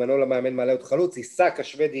 כשאימנו למאמן מעלה עוד חלוץ, עיסק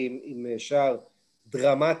השוודי עם שער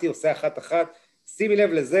דרמטי, עושה 1-1, שימי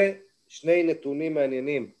לב לזה, שני נתונים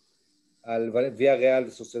מעניינים על ויה ריאל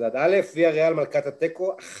וסוסיידד. א', ויה ריאל מלכת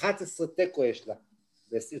הטקו, 11 טקו יש לה,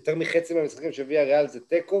 יותר מחצי מהמשחקים של ויה ריאל זה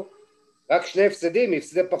טקו, רק שני הפסדים, היא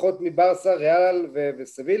הפסידה פחות מברסה, ריאל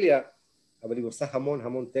וסביליה, אבל היא עושה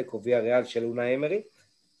המון טקו, ויה ריאל של אונה אמרי.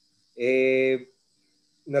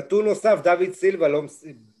 נתון נוסף, דוד סילבה, לא,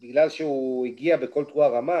 בגלל שהוא הגיע בכל תרועה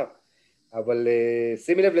רמה, אבל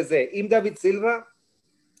שימי לב לזה, עם דוד סילבה,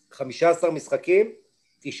 15 משחקים,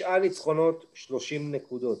 9 ניצחונות, 30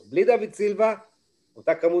 נקודות. בלי דוד סילבה,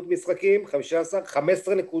 אותה כמות משחקים,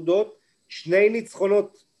 15 נקודות, 2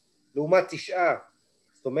 ניצחונות לעומת 9.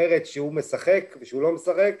 זאת אומרת שהוא משחק ושהוא לא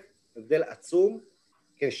משחק, הבדל עצום,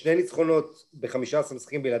 כן, 2 ניצחונות ב-15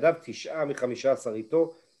 משחקים בלעדיו, 9 מ-15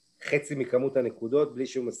 איתו, חצי מכמות הנקודות בלי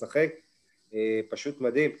שהוא משחק, פשוט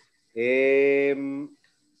מדהים.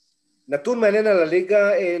 נתון מעניין על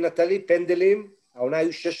הליגה, נטלי, פנדלים, העונה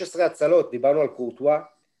היו 16 הצלות, דיברנו על קורטואה,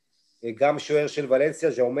 גם שוער של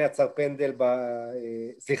ולנסיה, ז'אומה עצר פנדל,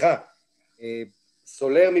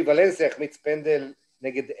 סולר מוולנסיה החמיץ פנדל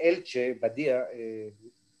נגד אלצ'ה, בדיה,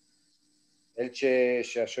 אלצ'ה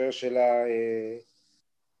שהשוער שלה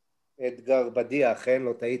אדגר בדיה, אכן,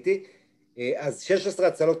 לא טעיתי, אז 16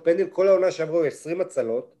 הצלות פנדל, כל העונה שעברו 20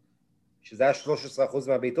 הצלות, שזה היה 13%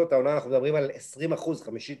 מהבעיטות, העונה אנחנו מדברים על 20%,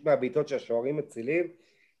 חמישית מהבעיטות שהשוערים מצילים,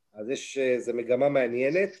 אז זה מגמה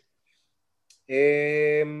מעניינת.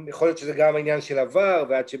 יכול להיות שזה גם העניין של עבר,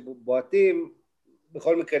 ועד שבועטים,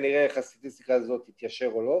 בכל מקרה נראה איך הסטטיסטיקה הזאת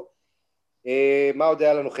תתיישר או לא. מה עוד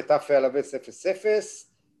היה לנו? חטאפה אלווס 0-0,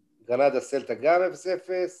 גרנדה סלטה גם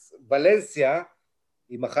 0-0, ולנסיה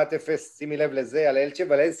עם 1-0, שימי לב לזה, על אלצ'ה,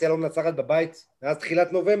 ולנסיה לא מנצחת בבית, מאז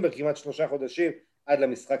תחילת נובמבר, כמעט 3 חודשים, עד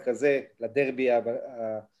למשחק הזה, לדרבי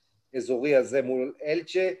האזורי הזה מול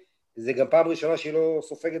אלצ'ה, זה גם פעם ראשונה שהיא לא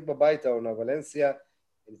סופגת בבית העונה, ולנסיה,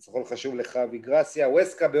 ניצחון חשוב לחווי גרסיה,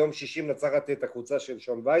 ווסקה ביום 60 נצחת את הקבוצה של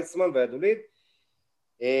שון וייסמן והדוליד,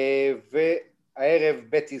 והערב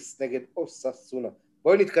בטיס נגד אוססונה.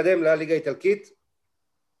 בואי נתקדם לליגה האיטלקית,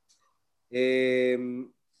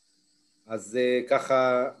 אז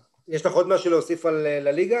ככה, יש לך עוד משהו להוסיף על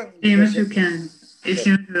לליגה? משהו כן, יש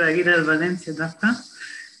לי משהו להגיד על ולנסיה דווקא.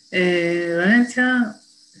 ולנסיה,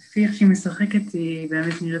 לפי איך שהיא משחקת, היא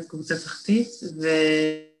באמת נראית קבוצה תחתית,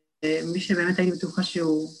 ומי שבאמת הייתי בטוחה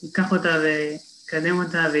שהוא ייקח אותה ויקדם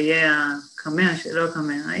אותה ויהיה הקמע, שלא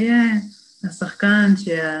הקמע, יהיה השחקן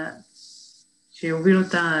שיוביל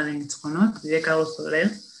אותה לניצחונות, זה יהיה קרלוס סולר,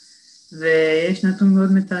 ויש נתון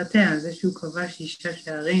מאוד מתעתע על זה שהוא כבש 6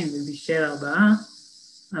 שערים ובישל 4,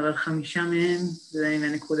 אבל 5 מהם זה עם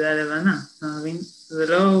הנקודה הלבנה, אתה מבין?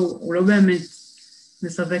 הוא לא באמת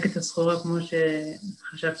מספק את הסחורה כמו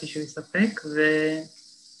שחשבתי שהוא יספק,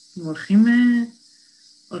 והם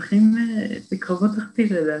הולכים לקרבות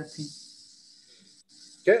תחתית לדעתי.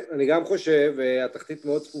 כן, אני גם חושב, התחתית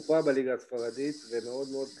מאוד צפופה בליגה הספרדית, ומאוד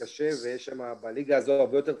מאוד קשה, ויש שם בליגה הזו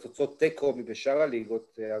הרבה יותר תוצאות טקו מבשאר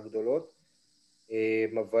הליגות הגדולות,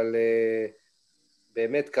 אבל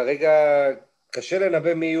באמת כרגע קשה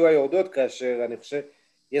לנבא מי יהיו היורדות, כאשר אני חושב,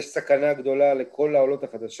 יש סכנה גדולה לכל העולות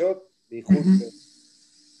החדשות, בייחוד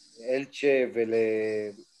אלצ'ה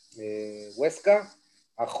ולווסקה,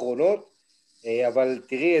 האחרונות, אבל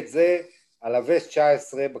תראי את זה, אלווס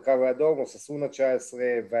 19 בקו האדום, אוססונה 19,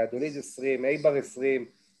 והדוליד 20, אייבר 20,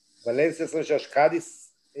 ולנסיה 26,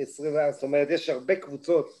 קאדיס 20, זאת אומרת, יש הרבה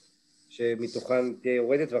קבוצות שמתוכן תהיה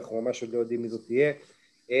יורדת, ואנחנו ממש עוד לא יודעים מי זאת תהיה.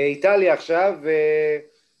 איטליה עכשיו,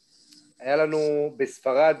 היה לנו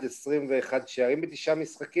בספרד 21 שערים ב9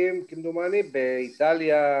 משחקים, כמדומני,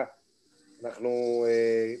 באיטליה אנחנו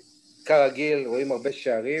כרגיל רואים הרבה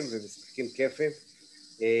שערים ומשחקים כיפים,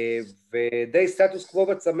 ודי סטטוס קוו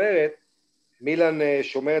בצמרת, מילאן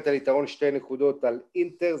שומרת על יתרון 2 נקודות על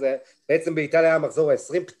אינטר, זה בעצם באיטליה היה מחזור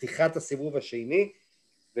ה-20, פתיחת הסיבוב השני,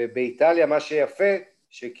 ובאיטליה מה שיפה,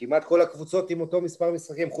 שכמעט כל הקבוצות עם אותו מספר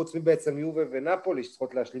משחקים, חוץ מבעצם יובה ונפולי,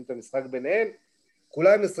 שצריכות להשלים את המשחק ביניהם,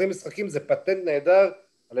 כולם 20 משחקים, זה פטנט נהדר,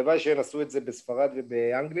 הלוואי שינסו את זה בספרד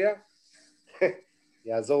ובאנגליה,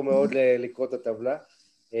 יעזור מאוד לקרוא את הטבלה.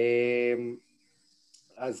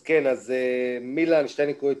 אז כן, אז מילאן 2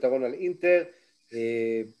 נקודות יתרון על אינטר,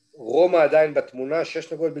 רומא עדיין בתמונה,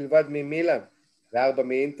 6 נקודות בלבד ממילאן ו4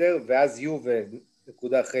 מאינטר, ואז יובה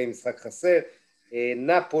נקודה אחרי משחק חסר,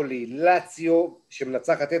 נפולי, לאציו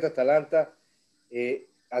שמנצחת את אטלנטה,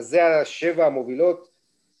 אז זה 7 המובילות,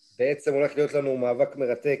 בעצם הולך להיות לנו מאבק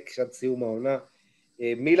מרתק עד סיום העונה.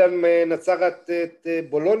 מילאן מנצחת את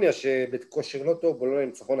בולוניה שבכושר לא טוב, בולוניה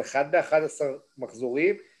ניצחון 1 ב-11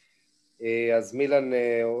 מחזורים, אז מילאן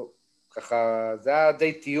ככה, זה היה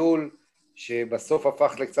די טיול שבסוף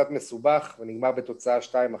הפך לקצת מסובך ונגמר בתוצאה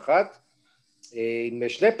 2-1, עם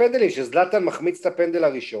 2 פנדלים שזלטן מחמיץ את הפנדל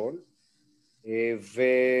הראשון,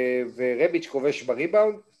 ורביץ' כובש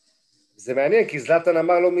בריבאונד. זה מעניין כי זלטן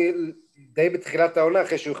אמר לו די בתחילת העונה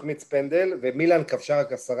אחרי שהוא החמיץ פנדל, ומילאן כבשה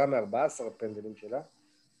רק 10 מ-14 הפנדלים שלה,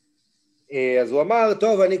 אז הוא אמר,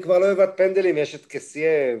 טוב, אני כבר לא אבד פנדלים, יש את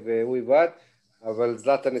קסיה והוא יבד, אבל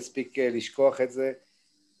זלטן הספיק לשכוח את זה,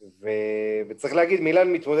 וצריך להגיד,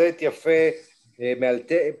 מילאן מתמודדת יפה,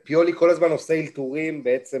 פיולי כל הזמן עושה אלתורים,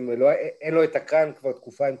 בעצם אין לו את הקאן כבר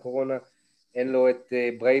תקופה עם קורונה, אין לו את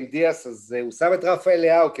בראים דיאס, אז הוא שם את רפאל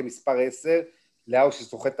לאו כמספר 10, לאו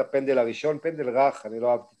שסוחט את הפנדל הראשון, פנדל רך, אני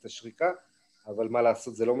לא אהבתי את השריקה, אבל מה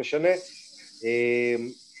לעשות, זה לא משנה,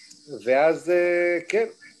 ואז כן,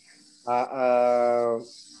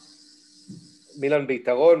 מילאן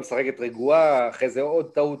ביתרון, משחקת רגועה, אחרי זה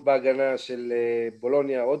עוד טעות בהגנה של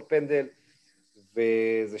בולוניה, עוד פנדל,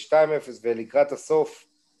 וזה 2-0, ולקראת הסוף,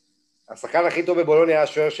 השחקן הכי טוב בבולוניה היה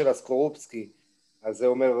השוער של הסקורופסקי, אז זה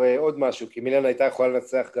אומר עוד משהו, כי מילאן הייתה יכולה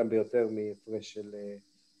לנצח גם ביותר מהפרש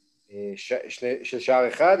של שער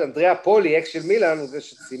אחד. אנדריאה פולי, אקס של מילאן, הוא זה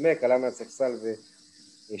שצימק, עלה מהספסל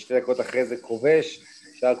ו2 דקות אחרי זה כובש,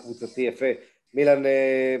 שער קבוצתי יפה. מילאן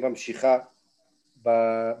ממשיכה,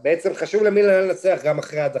 בעצם חשוב למילאן לנצח גם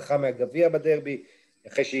אחרי ההדחה מהגביע בדרבי,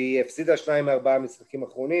 אחרי שהיא הפסידה 2 מ-4 משחקים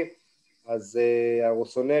אחרונים, אז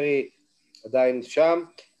הרוסונרי עדיין שם.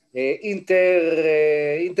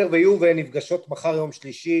 אינטר ויובה נפגשות מחר יום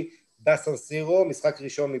שלישי בסן סירו, משחק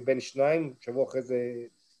ראשון מבין 2, שבוע אחרי זה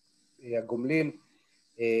הגומלין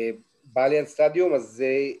באליאנס סטדיום, אז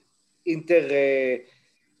אינטר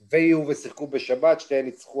ויובה שיחקו בשבת, שתיהן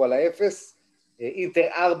ניצחו על האפס, אינטר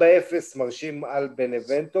 4-0 מרשים על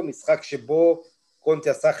בנבנטו, משחק שבו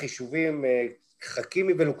קונטה עשה חישובים,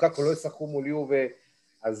 חכימי ולוקאקו לא ישחקו מול יובה,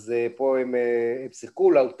 אז פה הם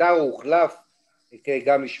שיחקו, לאוטרו הוחלף,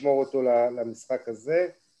 גם לשמור אותו למשחק הזה,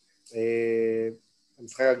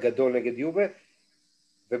 המשחק הגדול נגד יובה,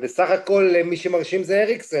 ובסך הכל מי שמרשים זה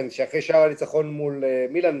אריקסן, שאחרי שער הניצחון מול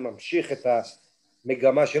מילאן ממשיך את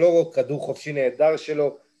המגמה שלו, כדור חופשי נהדר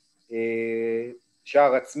שלו,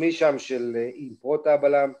 שער עצמי שם של עם פרוטה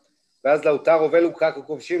הבלם, ואז לאוטרו ולוקאקו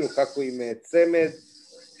כובשים, לוקאקו עם צמד,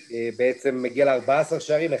 בעצם מגיע ל14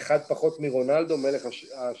 שערים, אחד פחות מרונלדו, מלך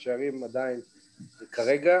השערים עדיין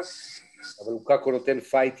כרגע, אבל לוקאקו נותן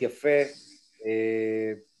פייט יפה,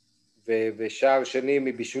 ושער שני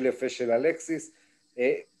מבישול יפה של אלקסיס,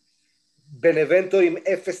 בנבנטו עם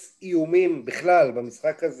 0 איומים בכלל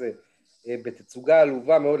במשחק הזה, בתצוגה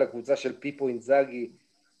עלובה מאוד לקבוצה של פיפו אינזאגי,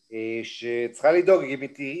 שצריכה לדאוג, אם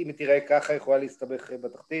היא תראה ככה יכולה להסתבך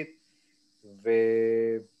בתחתית,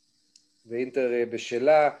 ואינטר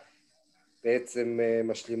בשלה בעצם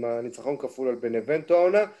משלימה ניצחון כפול על בנבנטו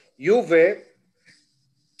העונה. יובה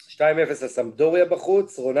 2-0 לסמדוריה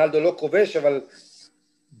בחוץ, רונלדו לא כובש אבל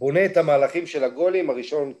בונה את המהלכים של הגולים,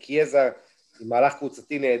 הראשון קיאזה עם מהלך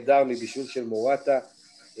קבוצתי נהדר מבישול של מורטה,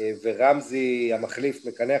 ורמזי המחליף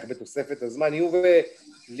מקנח בתוספת הזמן. יובה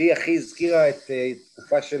לי הכי הזכירה את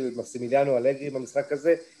תקופה של מסימיליאנו אלגרי במשחק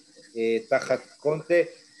הזה, תחת קונטה,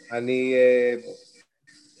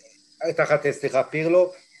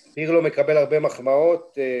 פירלו מקבל הרבה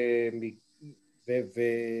מחמאות,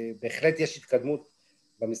 ובהחלט יש התקדמות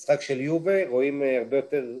במשחק של יובה, רואים הרבה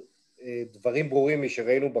יותר דברים ברורים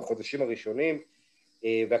משראינו בחודשים הראשונים,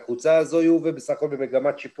 והקבוצה הזו יובה בסך הכל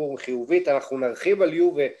במגמת שיפור חיובית. אנחנו נרחיב על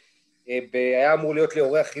יובה, היה אמור להיות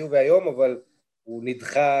לאורח יובה היום, אבל הוא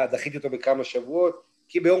נדחה, דחיתי אותו בכמה שבועות,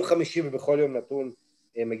 כי ביום חמישי ובכל יום נתון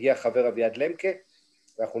מגיע חבר אביעד למקה,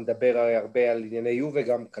 ואנחנו נדבר הרבה על ענייני יובה,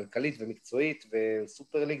 גם כלכלית ומקצועית,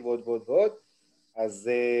 וסופר ליג ועוד ועוד ועוד, אז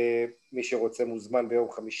מי שרוצה מוזמן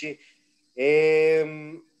ביום חמישי.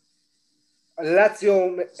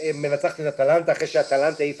 לאציו מנצחת את אטלנטה, אחרי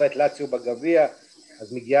שאטלנטה העיפה את לאציו בגביע,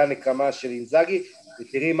 אז מגיעה נקמה של אינזאגי,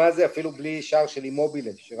 ותראי מה זה, אפילו בלי שער של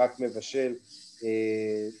אימובילה, שרק מבשל,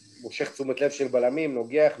 מושך תשומת לב של בלמים,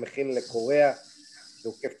 נוגח, מכין לקוריאה,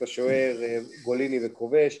 שעוקף את השוער, גוליני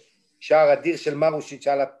וכובש, שער אדיר של מרושיץ'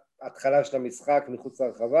 על ההתחלה של המשחק מחוץ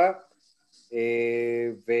לרחבה,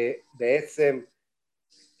 ובעצם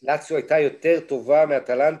לאציו הייתה יותר טובה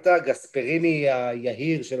מאטלנטה, גספריני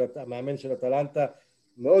היהיר, המאמן של אטלנטה,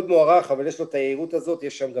 מאוד מוערך, אבל יש לו את היהירות הזאת,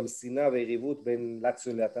 יש שם גם שנאה ויריבות בין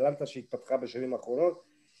לאציו לאטלנטה שהתפתחה בשנים האחרונות,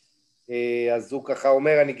 אז הוא ככה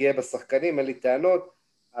אומר, אני גאה בשחקנים, אין לי טענות,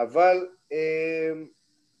 אבל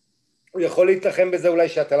הוא יכול להתנחם בזה אולי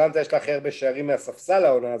שאטלנטה יש לה הכי הרבה שערים מהספסל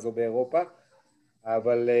העונה הזו באירופה,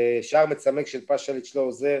 אבל שער מצמק של פשליץ' לא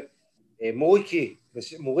עוזר,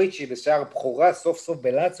 מוריצ'י בשער בכורה סוף סוף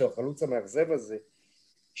בלאציו, החלוץ המאכזב הזה,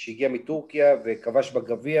 שהגיע מטורקיה וכבש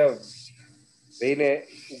בגביע, והנה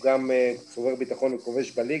הוא גם צובר ביטחון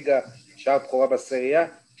וכובש בליגה, שער בכורה בסריה,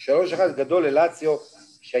 3-1 גדול ללאציו,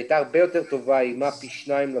 שהייתה הרבה יותר טובה, אימה פי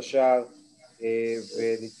 2 לשער,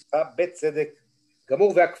 וניצחה בצדק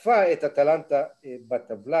גמור, ועקפה את אטלנטה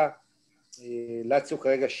בטבלה, לאציו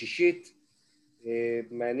כרגע שישית,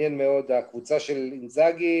 מעניין מאוד, הקבוצה של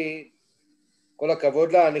אינזאגי, כל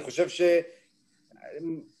הכבוד לה, אני חושב שהיא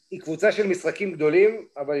קבוצה של משחקים גדולים,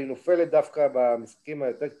 אבל היא נופלת דווקא במשחקים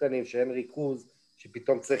היותר קטנים, שאין ריכוז,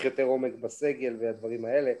 שפתאום צריך יותר עומק בסגל והדברים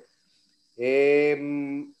האלה.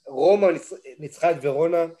 רומא ניצחה את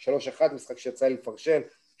ורונה, 3-1, משחק שיצא לפרשן,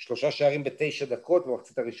 3 שערים ב9 דקות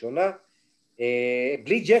במחצית הראשונה,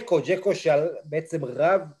 בלי ג'קו שבעצם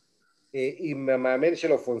רב עם המאמן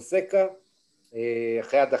שלו פונסקה,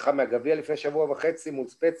 אחרי הדחה מהגביע לפני שבוע וחצי מול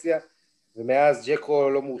ספציה, ומאז ג'קו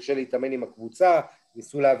לא מורשה להתאמן עם הקבוצה,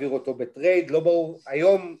 ניסו להעביר אותו בטרייד, לא ברור,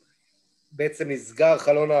 היום בעצם נסגר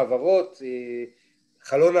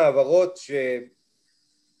חלון העברות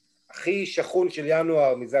שהכי שכון של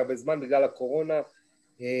ינואר מזה הרבה זמן בגלל הקורונה,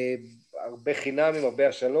 הרבה חינמים, הרבה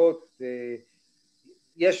השאלות,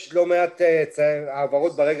 יש לא מעט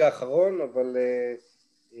העברות ברגע האחרון, אבל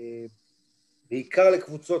בעיקר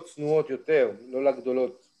לקבוצות צנועות יותר, לא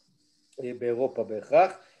לגדולות באירופה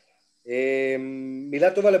בהכרח.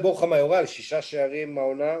 מילה טובה לבורחה מאיורל, 6 שערים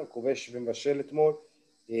מהעונה, הוא כובש ומבשל אתמול,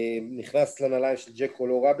 נכנס לנעליים של ג'קו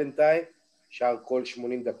לא רע בינתיים, שער כל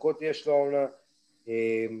 80 דקות יש לו העונה,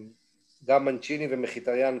 גם מנצ'יני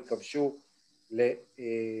ומחיטריאן כבשו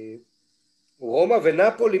לרומא,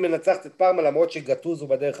 ונפולי מנצחת את פארמה, למרות שגטוזו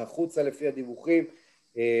בדרך החוצה לפי הדיווחים,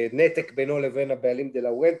 נתק בינו לבין הבעלים דה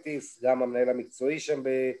לוינטיס, גם המנהל המקצועי שם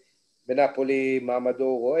בנפולי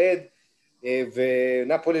מעמדו רועד,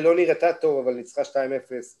 ונפולי לא נראתה טוב, אבל ניצחה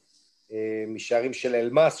 2-0 משערים של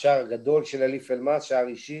אלמאס, שער גדול של אליף אלמאס, שער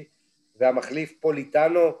אישי, והמחליף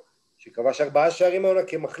פוליטאנו, שכבש 4 שערים העונה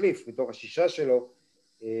כמחליף, מתוך ה6 שלו,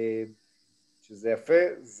 שזה יפה,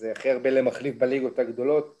 זה הכי הרבה למחליף בליגות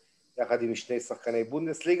הגדולות, יחד עם 2 שחקני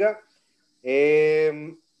בונדסליגה.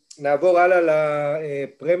 נעבור הלאה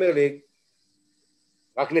לפרמייר ליג,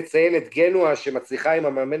 רק נציין את גנואה שמצליחה עם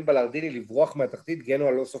המאמן בלרדיני לברוח מהתחתית,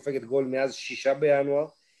 גנואה לא סופגת גול מאז 6 בינואר,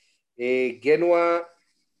 גנואה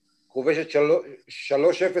כובשת 3-0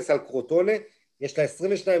 על קרוטונה, יש לה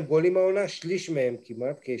 22 גולים העונה, שליש מהם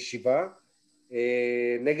כמעט, כ7,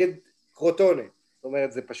 נגד קרוטונה, זאת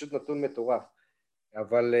אומרת זה פשוט נתון מטורף,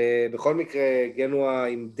 אבל בכל מקרה גנואה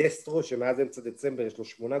עם דסטרו שמאז אמצע דצמבר יש לו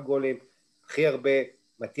 8 גולים, הכי הרבה,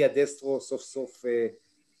 מתיה דסטרו סוף סוף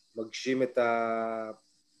מגשים את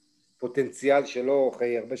הפוטנציאל שלו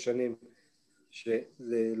אחרי הרבה שנים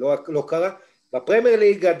שזה לא קרה. בפרמייר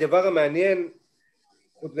ליג הדבר המעניין,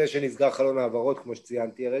 חוץ מזה שנסגר חלון העברות כמו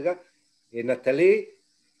שציינתי הרגע, נטלי,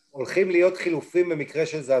 הולכים להיות חילופים במקרה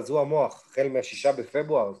של זעזוע מוח, החל מה6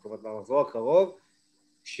 בפברואר, זאת אומרת במחזור הקרוב,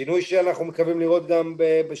 שינוי שאנחנו מקווים לראות גם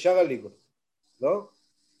בשאר הליגות, לא?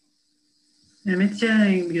 האמת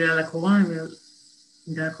שבגלל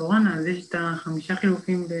הקורונה, אז יש את 5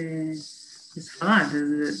 חילופים בספרד,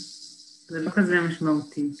 אז זה לא כזה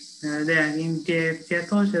משמעותי. אתה יודע, אם תהיה פציעת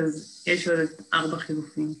ראש, אז יש עוד 4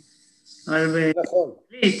 חילופים. אבל נכון.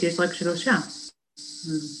 יש רק 3. את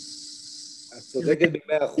צודקת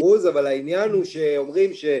ב100%, אבל העניין הוא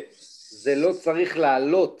שאומרים שזה לא צריך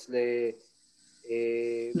לעלות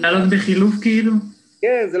לעלות בחילוף כאילו?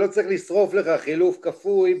 כן, זה לא צריך לשרוף לך חילוף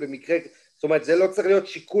כפוי במקרה, זאת אומרת זה לא צריך להיות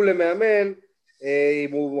שיקול למאמן,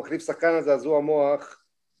 אם הוא מחליף שחקן על זעזוע מוח,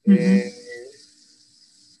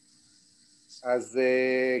 אז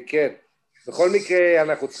כן, בכל מקרה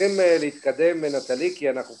אנחנו צריכים להתקדם בנטלי, כי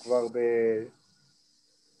אנחנו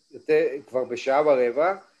כבר בשעה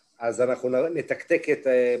ורבע, אז אנחנו נתקתק את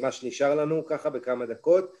מה שנשאר לנו ככה בכמה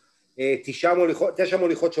דקות. 9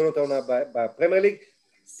 מוליכות שונות העונה בפרמייר ליג,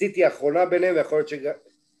 סיטי האחרונה ביניהם, ויכול להיות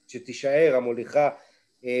שתישאר המוליכה,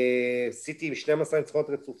 סיטי עם 12 ניצחונות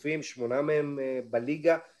רצופים, 8 מהם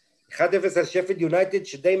בליגה, 1-0 על שפילד יונייטד,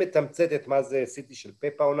 שדי מתמצתת מה זה סיטי של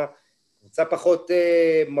פפ העונה, קבוצה פחות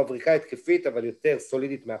מבריקה התקפית, אבל יותר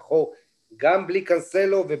סולידית מאחור, גם בלי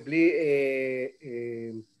קנסלו ובלי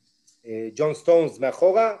ג'ון סטונס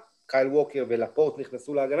מאחורה, קייל ווקר ולפורט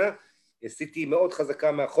נכנסו להגנה, סיטי מאוד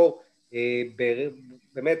חזקה מאחור,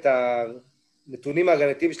 באמת הנתונים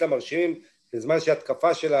ההגנתיים שלה מרשימים, בזמן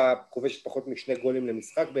שההתקפה שלה כובשת פחות משני גולים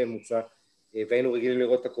למשחק בממוצע, והיינו רגילים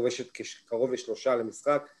לראות את הכובשת קרוב ל3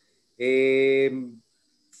 למשחק.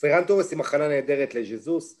 פרן טורס היא מחנה נהדרת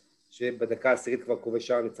לז'זוס, שבדקה העשירית כבר כובש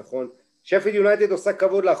שער ניצחון. שפילד יונייטד עושה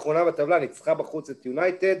כבוד לאחרונה בטבלה, ניצחה בחוץ את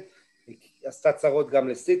יונייטד, עשתה צרות גם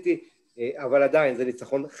לסיטי, אבל עדיין זה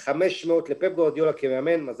ניצחון 500 לפפ גוארדיולה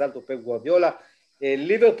כמאמן, מזל טוב פפ גוארדיולה.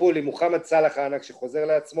 ליברפול עם מוחמד סלאח הענק שחוזר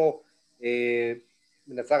לעצמו,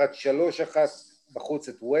 מנצחת 3-1 בחוץ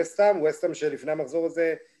את ווסטהאם, ווסטהאם שלפני המחזור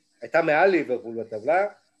הזה הייתה מעל ליברפול בטבלה,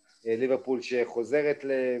 ליברפול שחוזרת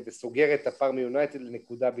וסוגרת את הפער מיונייטד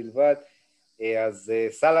לנקודה בלבד, אז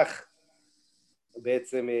סלאח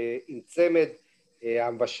בעצם עם צמד,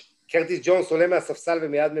 קרטיס ג'ונס עולה מהספסל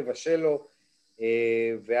ומיד מבשל לו,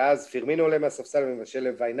 ואז פירמינו עולה מהספסל ומבשל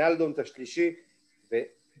לוויינלדום את השלישי,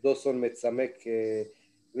 ודוסון מצמק,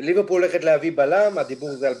 וליברפול הולכת להביא בלם, הדיבור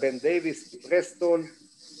זה על בן דייביס, פרסטון,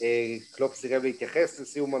 קלופ סירב להתייחס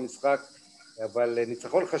לסיום המשחק, אבל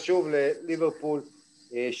ניצחון חשוב לליברפול,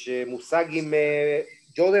 שמושג עם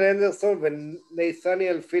ג'ורדן אנדרסון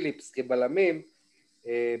וניית'ניאל פיליפס כבלמים,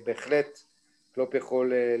 בהחלט קלופ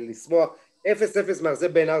יכול לשמוח. 0-0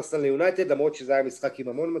 מאכזב בין ארסנל ליונייטד, למרות שזה היה משחק עם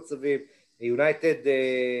המון מצבים, יונייטד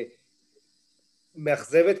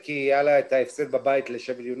מאכזבת כי היה לה את ההפסד בבית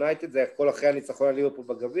לשפילד יונייטד, זה היה כל אחרי הניצחון על ליברפול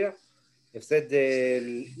בגביע, הפסד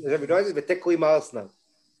לשפילד יונייטד ותיקו עם ארסנל,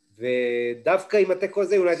 ודווקא עם התיקו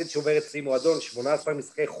הזה יונייטד שוברת שיא מועדון, 18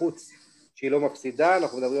 משחקי חוץ שהיא לא מפסידה,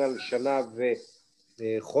 אנחנו מדברים על שנה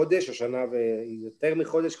וחודש, או שנה ויותר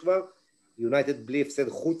מחודש כבר, יונייטד בלי הפסד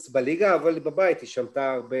חוץ בליגה, אבל בבית היא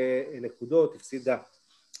שמתה הרבה נקודות, הפסידה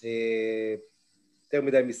יותר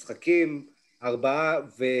מדי משחקים, 4,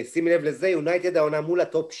 ושימי לב לזה, יונייטד העונה מול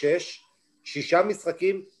הטופ 6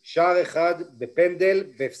 משחקים, שער אחד בפנדל,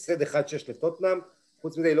 והפסד 1-6 לטוטנאם,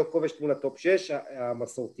 חוץ מזה היא לא כובשת מול הטופ 6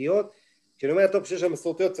 המסורתיות, כשאני אומר הטופ 6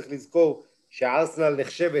 המסורתיות צריך לזכור שהארסנל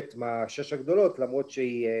נחשבת מה6 הגדולות, למרות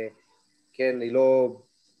שהיא, כן, היא לא,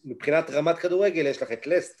 מבחינת רמת כדורגל יש לך את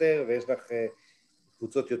לסטר, ויש לך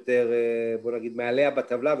קבוצות יותר, בוא נגיד, מעליה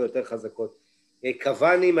בטבלה ויותר חזקות.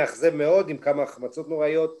 קוואני מאכזב מאוד, עם כמה החמצות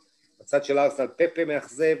נוראיות, בצד של ארסנל פפה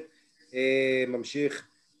מאכזב, ממשיך.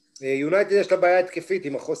 יונייטד יש לה בעיה התקפית,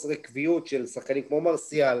 עם החוסר עקביות של שחקנים כמו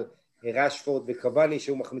מרסיאל, רשפורד וקוואני,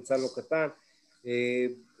 שהוא מחמיצן לא קטן,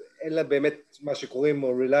 אין לה באמת מה שקוראים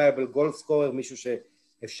reliable goal scorer, מישהו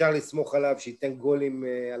שאפשר לסמוך עליו, שייתן גולים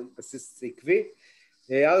על בסיס עקבי.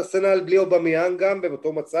 ארסנל בלי אובמיאנג גם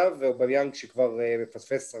באותו מצב, ואובמיאנג שכבר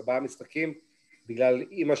מפספס 4 משחקים, בגלל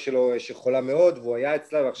אמא שלו שחולה מאוד, והוא היה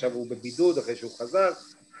אצלה, ועכשיו הוא בבידוד אחרי שהוא חזר.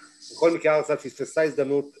 בכל מקרה ארסנל פספסה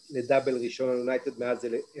הזדמנות לדאבל ראשון על יונייטד, מאז זה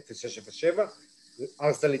ל-0-6-0-7.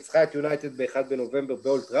 ארסנל ניצחה את יונייטד ב-1 בנובמבר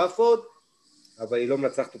באולד טראפורד, אבל היא לא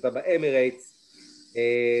מנצחת אותה באמירייטס.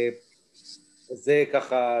 זה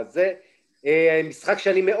ככה, זה. משחק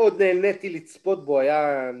שאני מאוד נהניתי לצפות בו,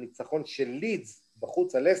 היה ניצחון של לידס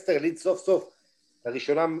בחוץ על לסטר. לידס סוף סוף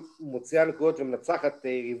לראשונה מוציאה נקודות ומנצחת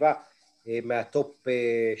יריבה מהטופ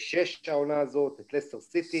 6 העונה הזאת, את לסטר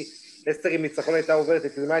סיטי. לסטר עם ניצחון הייתה עוברת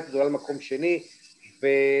את יונייטד עולה למקום שני,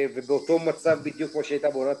 ובאותו מצב בדיוק כמו שהייתה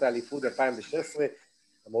בעונת האליפות 2016,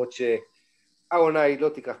 למרות שהעונה היא לא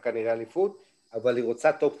תיקח כנראה אליפות, אבל היא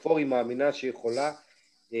רוצה טופ 4, היא מאמינה שהיא יכולה,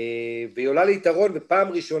 והיא עולה ליתרון, ופעם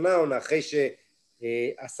ראשונה עונה אחרי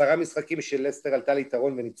ש10 משחקים של לסטר עלתה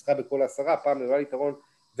ליתרון וניצחה בכל 10, פעם היא עולה ליתרון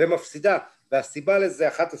ומפסידה, והסיבה לזה,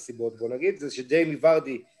 אחת הסיבות בוא נגיד, זה שג'יימי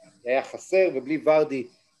ורדי היה חסר, ובלי ורדי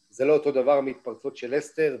זה לא אותו דבר המתפרצות של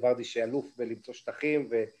לסטר, ורדי שאלוף בלמצוא שטחים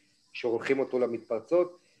ושהולכים אותו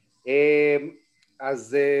למתפרצות.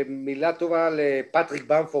 אז מילה טובה לפטריק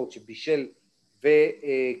במפורד שבישל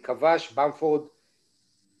וכבש. במפורד,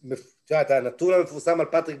 הנתון המפורסם על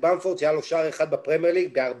פטריק במפורד שהיה לו שער אחד בפרמייר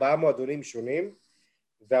ליג ב4 מועדונים שונים,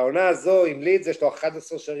 והעונה הזו עם לידס יש לו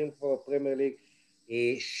 11 שערים כבר בפרמייר ליג,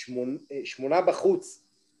 8 בחוץ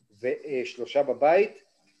ו3 בבית.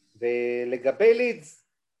 ולגבי לידס,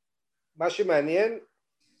 מה שמעניין,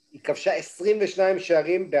 היא כבשה 22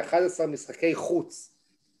 שערים ב11 משחקי חוץ,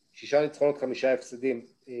 6 ניצחונות 5 הפסדים,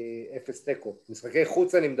 0 תיקו, משחקי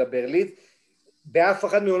חוץ אני מדבר. לידס באף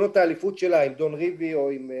אחד מעונות האליפות שלה עם דון ריבי או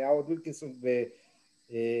עם האוורד וילקינסון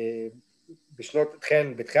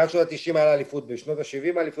בתחילת שנות ה-90 היה לה אליפות, בשנות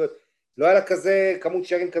ה-70 האליפות לא היה לה כזה כמות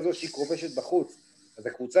שערים כזו שהיא כובשת בחוץ, אז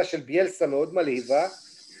הקבוצה של ביאלסה מאוד מלהיבה,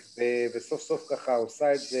 וסוף סוף ככה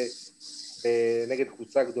עושה את זה נגד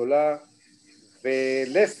קבוצה גדולה,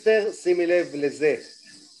 ולסטר, שימי לב לזה,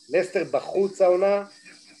 לסטר בחוץ העונה,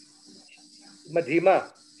 מדהימה,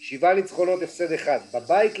 7 ניצחונות, הפסד 1,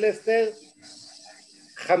 בבית לסטר,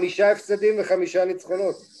 5 הפסדים ו5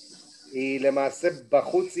 ניצחונות, היא למעשה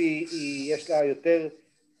בחוץ, יש לה יותר,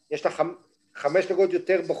 יש לה 5 נקודות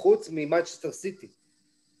יותר בחוץ ממנצ'סטר סיטי,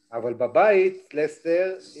 אבל בבית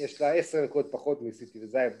לסטר יש לה 10 נקודות פחות מסיטי,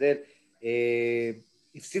 וזה ההבדל.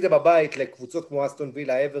 הפסידה בבית לקבוצות כמו אסטון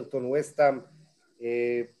וילה, אברטון, ווסטהאם,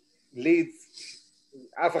 לידס,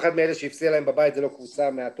 אף אחד מאלה שהפסידה להם בבית זה לא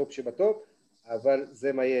קבוצה מהטופ שבטופ, אבל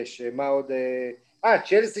זה מה יש. מה עוד?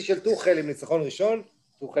 צ'לסי של טוחל עם ניצחון ראשון,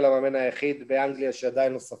 טוחל המאמן היחיד באנגליה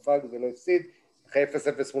שעדיין לא ספג ולא הפסיד, אחרי 0-0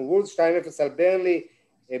 מול וולס, 2-0 על ברנלי,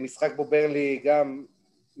 משחק בו ברנלי גם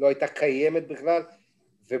לא הייתה קיימת בכלל,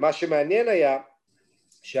 ומה שמעניין היה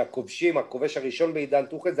שהכובשים, הכובש הראשון בעידן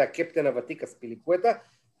טוחל זה הקפטן הוותיק אספיליקווטה,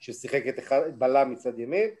 ששיחק את בלם מצד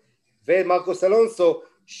ימין, ומרקוס אלונסו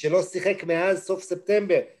שלא שיחק מאז סוף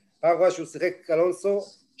ספטמבר, פעם רואה שהוא שיחק אלונסו,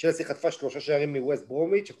 צ'לסי חטפה 3 שערים מווסט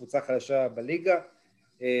ברומיץ', הקבוצה החדשה בליגה,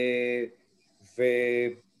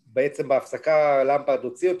 ובעצם בהפסקה למפרד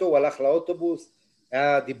הוציא אותו, הוא הלך לאוטובוס,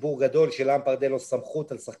 היה דיבור גדול של למפרד אין לו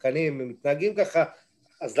סמכות על שחקנים, הם מתנהגים ככה,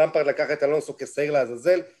 אז למפרד לקח את אלונסו כשעיר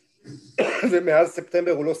לעזאזל, ומאז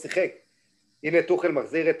ספטמבר הוא לא שיחק. הנה טוחל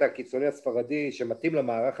מחזיר את הקיצוני הספרדי שמתאים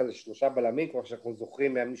למערך הזה 3 בלמים, כמו שאנחנו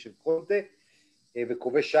זוכרים מהימים של קונטה,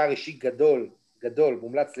 וכובש שער אישי גדול,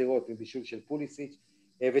 מומלץ לראות מבישול של פוליסיץ',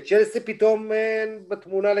 וצ'לסי פתאום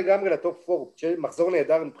בתמונה לגמרי לטופ 4, מחזור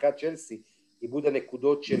נהדר מבחינת צ'לסי, עיבוד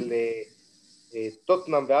הנקודות של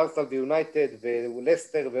טוטנאם וארסנל ויונייטד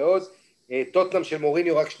ולסטר ועוד, טוטנאם של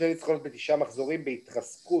מוריניו רק 2 ניצחונות ב9 מחזורים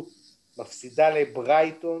בהתרסקות, מפסידה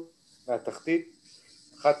לברייטון מהתחתית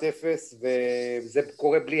 1-0, וזה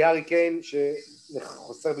קורה בלי הארי קיין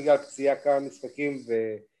שחוסר בגלל פציעה כמה משחקים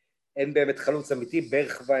ואין באמת חלוץ אמיתי,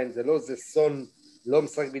 ברכווין זה לא, זה סון לא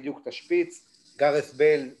משחק בדיוק את השפיץ, גארת'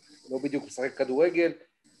 בייל לא בדיוק משחק כדורגל,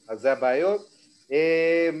 אז זה הבעיות.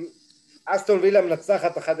 אסטון וילה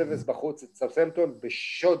מנצחת 1-0 בחוץ את סאות'המפטון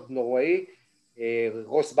בשוד נוראי,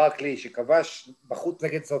 רוס ברקלי שכבש בחוץ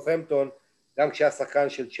נגד סאות'המפטון גם כשהיה שחקן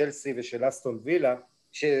של צ'לסי ושל אסטון וילה,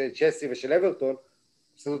 צ'לסי ושל אברטון,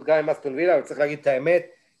 בסדות גם עם אסטון וילה, אבל צריך להגיד את האמת,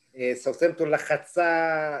 סאות'המפטון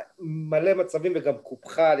לחצה מלא מצבים וגם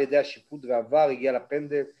קופחה על ידי השיפוט ועבר, הגיע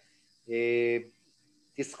לפנדל,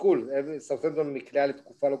 תסכול, סאות'המפטון נקלעה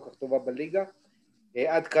לתקופה לא כך טובה בליגה.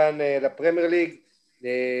 עד כאן לפרמייר ליג,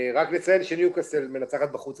 רק נציין שניוקאסל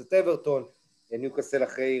מנצחת בחוץ את אברטון, ניוקאסל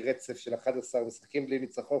אחרי רצף של 11 משחקים בלי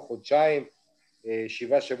ניצחון, חודשיים,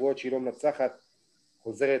 7 שבועות שהיא לא מנצחת,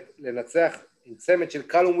 חוזרת לנצח עם צמד של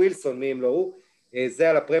קלום ווילסון, מי אם לא הוא. זה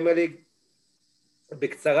על הפרמייר ליג.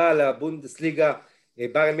 בקצרה על הבונדסליגה,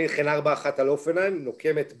 ביירן מינכן 4-1 על אופנהיים,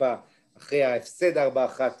 נוקמת בה אחרי ההפסד 4-1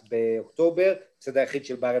 באוקטובר, הפסד היחיד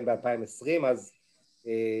של ביירן ב-2020, אז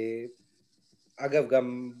אגב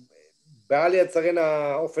גם באליאנס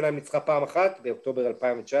ארנה אופנהיים ניצחה פעם אחת באוקטובר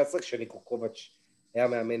 2019, כשניקו קובץ' היה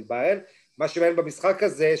מאמן ביירן. מה שמעניין במשחק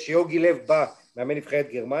הזה, שיוגי לב בא, מאמן נבחרת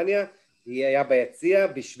גרמניה, היא היה ביציע,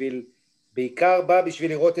 בעיקר בא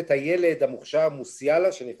בשביל לראות את הילד המוכשר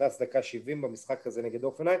מוסיאלה, שנכנס דקה 70 במשחק הזה נגד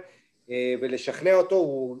אופנהיים, ולשכנע אותו,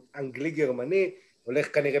 הוא אנגלי גרמני,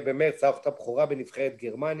 הולך כנראה במרץ, האחת הבכורה בנבחרת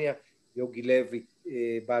גרמניה, יוגי לב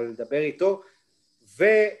בא לדבר איתו,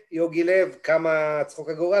 ויוגי לב, כמה צחוק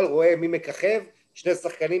הגורל, רואה מי מככב, 2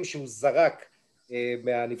 שחקנים שהוא זרק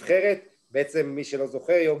מהנבחרת, בעצם מי שלא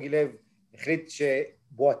זוכר, יוגי לב החליט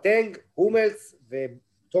שבואטנג, הומלס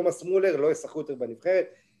ותומאס מולר לא ישחקו יותר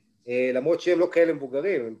בנבחרת, למרות שהם לא כאלה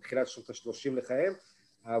מבוגרים, הם בתחילת שנות ה-30 לחיים,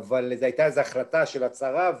 אבל זו הייתה איזו החלטה של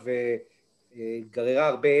הצהרה וגררה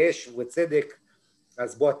הרבה אש ובצדק,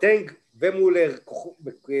 אז בואטנג ומולר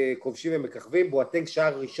כובשים ומככבים, בואטנג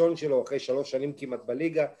שער ראשון שלו אחרי 3 שנים כמעט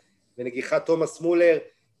בליגה, ונגיחת תומאס מולר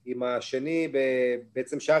עם השני,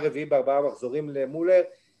 בעצם שער רביעי ב4 מחזורים למולר,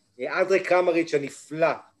 אנדרי קרמריץ'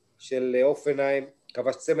 הנפלא של אופנהיים,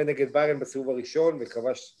 כבש צמד נגד ביירן בסיבוב הראשון,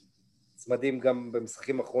 וכבש צמדים גם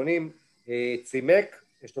במשחקים האחרונים, צימק,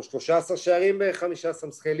 יש לו 13 שערים ב-15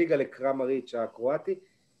 משחקי ליגה לקרמריץ' הקרואטי,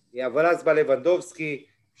 אבל אז בא לבנדובסקי,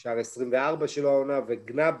 שער 24 שלו העונה,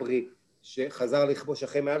 וגנברי שחזר לכבוש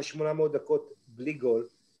אחרי מעל 800 דקות בלי גול,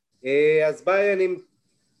 אז ביירן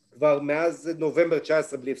כבר מאז נובמבר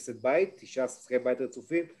 19 בלי הפסד בית, 9 משחקי בית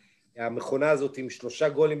רצופים, המכונה הזאת עם 3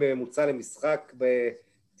 גולים בממוצע למשחק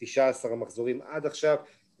ב-19 המחזורים עד עכשיו,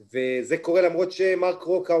 וזה קורה למרות שמרק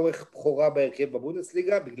רוקה עורך בכורה בהרכב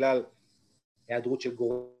בבונדסליגה, בגלל היעדרות של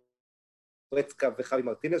גורם ברצקה וחבי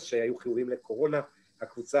מרטינס שהיו חיובים לקורונה.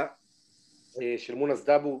 הקבוצה של מונס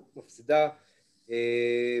דאבו מפסידה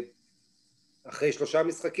אחרי 3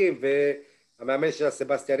 משחקים, והמאמן של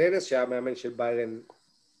סבסטיאן אנס שהיה המאמן של ביירן,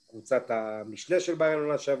 קבוצת המשנה של ביירן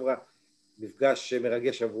עונה שעברה, מפגש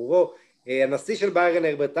מרגש עבורו. הנשיא של ביירן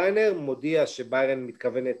הרברט טיינר מודיע שביירן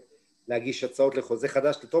מתכוונת להגיש הצעות לחוזה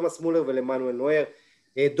חדש לתומאס מולר ולמנואל נויר.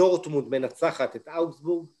 דורטמונד מנצחת את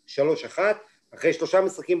אוגסבורג 3-1 אחרי 3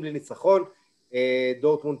 משחקים בלי ניצחון.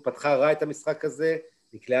 דורטמונד פתחה רע את המשחק הזה,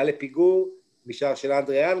 נקלעה לפיגור משער של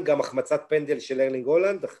אנדריאן, גם החמצת פנדל של ארלינג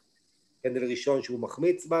הולנד, פנדל ראשון שהוא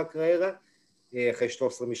מחמיץ בקריירה אחרי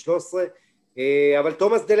 13 מ-13. אבל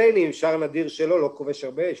תומאס דלייני עם שער נדיר שלו, לא כובש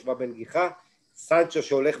הרבה, ישבה בנגיחה. סנצ'ו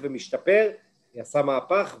שהולך ומשתפר, עשה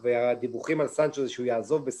מהפך, והדיווחים על סנצ'ו זה שהוא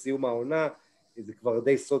יעזוב בסיום העונה, זה כבר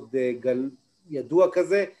די סוד ידוע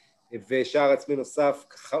כזה, ושער עצמי נוסף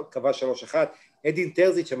קבע 3-1. אדין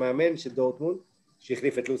טרזיץ' המאמן של דורטמונד,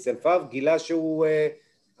 שהחליף את לוסיאן פאב, גילה שהוא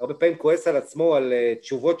הרבה פעמים כועס על עצמו על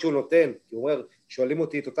תשובות שהוא נותן, כי הוא אומר, שואלים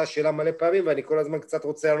אותי את אותה שאלה מלא פעמים, ואני כל הזמן קצת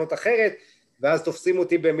רוצה לענות אחרת, ואז תופסים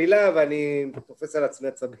אותי במילה, ואני תופס על עצמי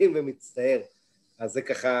עצבים ומצטער. אז זה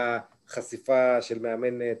ככה חשיפה של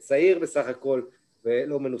מאמן צעיר בסך הכל,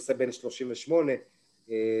 ולא מנוסה בין 38,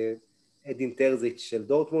 אדין טרזיץ' של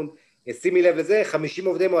דורטמונד. שימי לב לזה, 50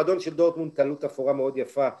 עובדי מועדון של דורטמונד תלו תפאורה מאוד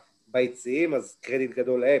יפה ביציעים, אז קרדיט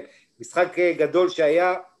גדול להם. משחק גדול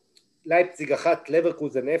שהיה, לייפציג 1,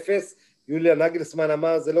 לברקוזן 0, יוליה נגלסמן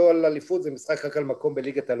אמר, זה לא על אליפות, זה משחק רק על מקום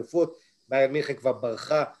בליגת האלופות, ביירן מינכן כבר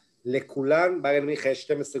ברחה לכולן, ביירן מינכן יש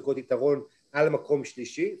 12 נקודות יתרון על מקום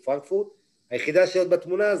שלישי, פרנקפורט, היחידה שעוד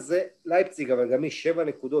בתמונה זה לייפציג, אבל גם היא 7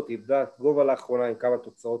 נקודות, היא איבדה גובה לאחרונה עם כמה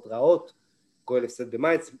תוצאות רעות, כולל הפסד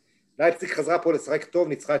במייץ. לייפציג חזרה פה לשחק טוב,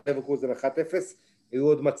 ניצחה את לברקוזן 1-0, היו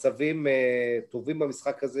עוד מצבים טובים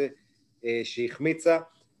במשחק הזה שהחמיצה.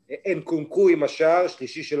 אין קונקו עם השער,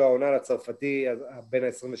 שלישי של העונה לצרפתי בין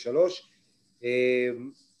ה-23,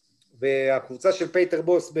 והקבוצה של פייטר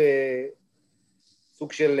בוס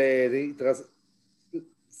בסוג של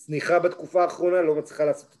סניחה בתקופה האחרונה, לא מצליחה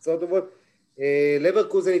לעשות תוצאות טובות.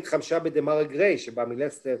 לברקוזן התחמשה בדמר גריי שבא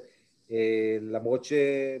מלסטר, למרות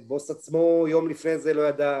שבוס עצמו יום לפני זה לא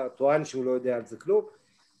ידע, טוען שהוא לא יודע על זה כלום.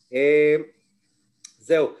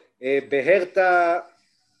 זהו, בהרטה,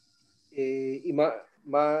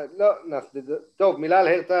 טוב, מילה על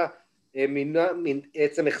הרטה,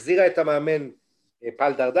 בעצם החזירה את המאמן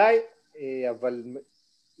פל דרדאי, אבל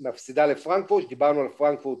מפסידה לפרנקפורט, דיברנו על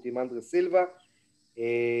פרנקפורט עם אנדרה סילבה, 3-1,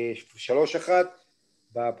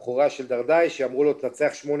 בבחורה של דרדאי, שאמרו לו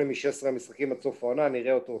תנצח 8 מ-16 המשחקים עד סוף העונה,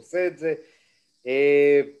 נראה אותו עושה את זה.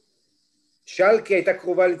 שלקה הייתה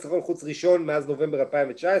קרובה לניצחון חוץ ראשון מאז נובמבר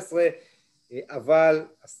 2019, אבל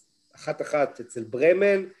 1-1 אצל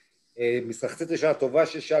ברמן, מחצית ראשונה טובה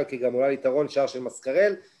של שלקה, גם עולה ליתרון, שער של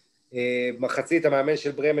מסקרל, מחצית המאמן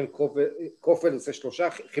של ברמן קופל עושה 3,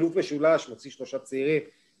 חילוף משולש, מוציא 3 צעירים,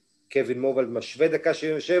 קווין מובלד משווה דקה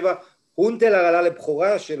 77, הונטלר עלה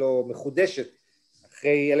לבחורה שלו מחודשת,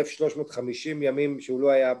 אחרי 1350 ימים שהוא לא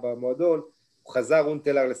היה במועדון, הוא חזר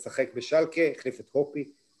הונטלר לשחק בשלקה, החליף את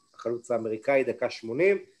הופי, החלוץ האמריקאי, דקה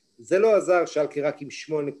 80, זה לא עזר, שלקה רק עם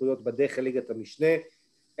 8 נקודות בדרך ליגת המשנה,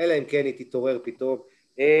 אלא אם כן היא תתעורר פתאום.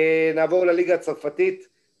 נעבור לליגה הצרפתית,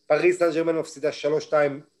 פריז סן ז'רמן מפסידה 3-2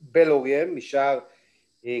 בלוריין, משער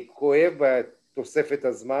כואב בתוספת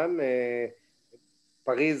הזמן,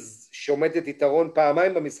 פריז שומטת יתרון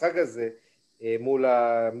פעמיים במשחק הזה, מול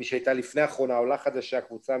מי שהייתה לפני האחרונה, עולה חדשה,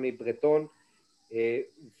 קבוצה מברטון,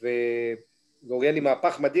 ולוריין עם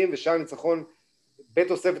מהפך מדהים, ושער ניצחון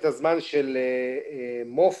בתוספת הזמן של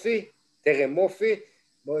מופי, טרם מופי,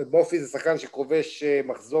 מופי זה שחקן שכובש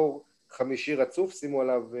מחזור 5 רצוף, שימו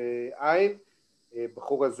עליו עין,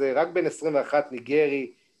 בחור הזה רק בן 21,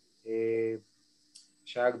 ניגרי,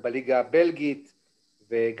 שהיה בליגה הבלגית,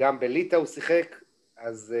 וגם בליטא הוא שיחק,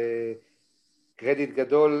 אז קרדיט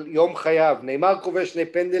גדול, יום חייו, ניימר כובש 2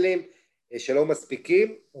 פנדלים שלא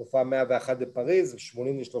מספיקים, הופעה 101 בפריז,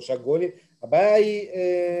 83 גולים, הבעיה היא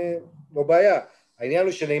לא בעיה, העניין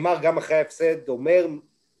הוא שניימר גם אחרי ההפסד אומר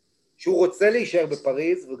שהוא רוצה להישאר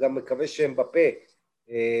בפריז, וגם מקווה שהם בפה,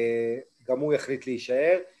 גם הוא יחליט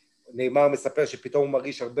להישאר, ניימר מספר שפתאום הוא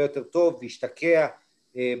מרגיש הרבה יותר טוב, והשתקע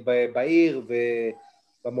בעיר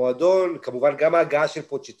ובמועדון, כמובן גם ההגעה של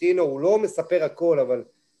פוצ'טינו, הוא לא מספר הכל, אבל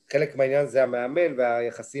חלק מהעניין זה המאמן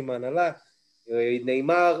והיחסים ההנהלה,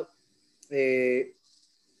 ניימר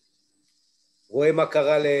רואה מה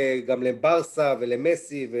קרה גם לברסה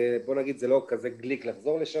ולמסי, ובוא נגיד זה לא כזה גליק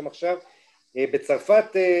לחזור לשם עכשיו. בצרפת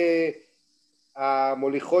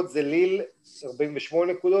המוליכות זה ליל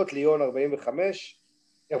 48 נקודות, ליון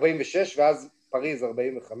 46, ואז פריז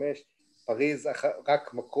 45, פריז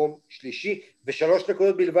רק מקום שלישי, ו3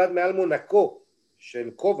 נקודות בלבד מעל מונקו של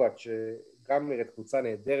קובץ', שגם נראית קבוצה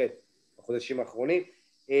נהדרת בחודשים האחרונים.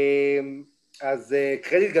 אז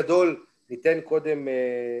קרדיט גדול ניתן קודם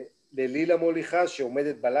לליל המוליכה,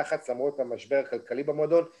 שעומדת בלחץ למרות המשבר הכלכלי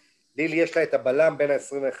במועדון. ליל יש לה את הבלם בין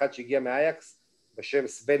ה-21 שהגיע מאייקס, בשם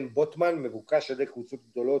סבן בוטמן, מבוקש על ידי קבוצות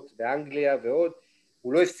גדולות באנגליה ועוד.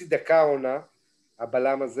 הוא לא הפסיד דקה העונה,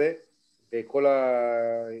 הבלם הזה, בכל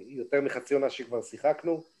יותר מחצי עונה שכבר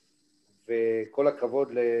שיחקנו, וכל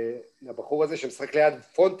הכבוד לבחור הזה שמשחק ליד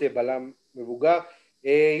פונטה, בלם מבוגר.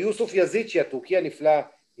 יוסוף יזיצ'י, הטורקי הנפלא,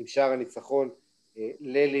 עם שער הניצחון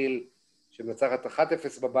לליל, שמנצחת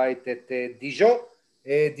 1-0 בבית את דיז'ון.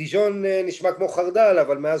 דיז'ון נשמע כמו חרדל,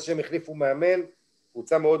 אבל מאז שהם החליפו מאמן,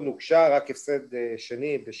 קבוצה מאוד נוקשה, רק הפסד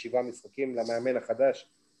שני ב7 משחקים למאמן החדש,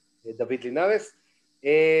 דוד לינארס.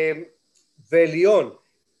 וליון,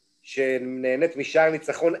 שנהנית משער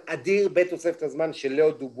ניצחון אדיר בתוספת הזמן של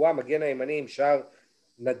לאו דובואה, מגן הימני עם שער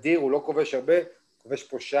נדיר, הוא לא כובש הרבה, כובש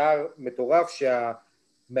פה שער מטורף,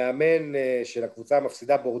 שהמאמן של הקבוצה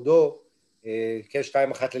המפסידה בורדו, כ2-1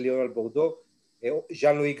 לליון על בורדו,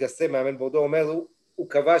 ז'אן לואי גסה, מאמן בורדו, אומר, הוא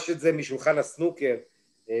כבש את זה משולחן הסנוקר,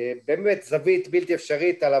 באמת זווית בלתי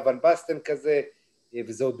אפשרית על אבן בסטן כזה,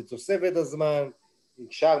 וזה עוד בתוספת הזמן,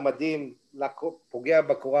 שער מדהים, פוגע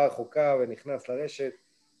בקורה הרחוקה ונכנס לרשת,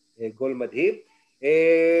 גול מדהים.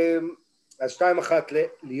 אז 2-1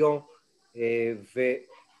 לליון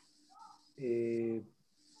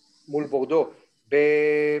מול בורדו.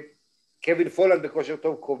 קווין פולנד בכושר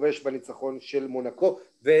טוב כובש בניצחון של מונקו,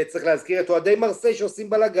 וצריך להזכיר את אוהדי מרסיי שעושים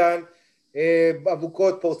בלגן,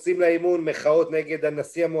 אבוקות פורצים לאימון, מחאות נגד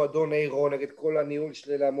הנשיא המועדון אירו, נגד כל הניהול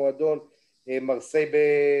של המועדון. מרסיי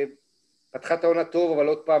פתחה את העונה טוב, אבל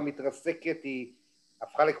עוד פעם מתרסקת, היא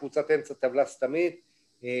הפכה לקבוצת אמצע טבלה סתמית,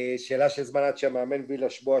 שאלה של זמן עד שהמאמן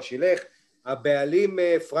וילש בואש ילך. הבעלים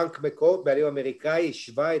פרנק מקורט, בעלים אמריקאי,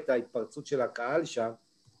 השווה את ההתפרצות של הקהל שם,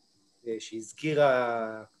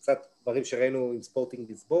 שהזכירה קצת דברים שראינו עם ספורטינג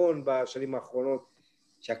ליסבון בשנים האחרונות,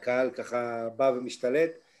 שהקהל ככה בא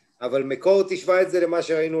ומשתלט, אבל מקורט השווה את זה למה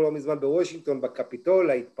שראינו לא מזמן בוושינגטון, בקפיטול,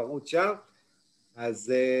 ההתפרעות שם.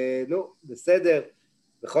 אז נו, בסדר,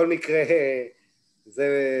 בכל מקרה זה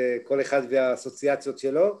כל אחד והאסוציאציות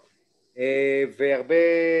שלו, והרבה,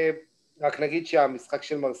 רק נגיד שהמשחק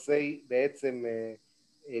של מרסיי בעצם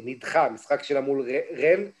נדחה, המשחק שלה מול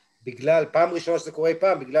רן, בגלל, פעם ראשונה שזה קורה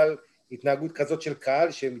פעם, בגלל התנהגות כזאת של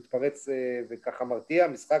קהל שמתפרץ וככה מרתיע.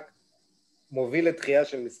 משחק מוביל לתחייה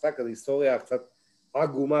של משחק, אז היסטוריה קצת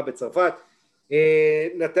עגומה בצרפת.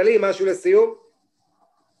 נטלי, משהו לסיום?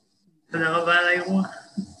 תודה רבה על האירוע.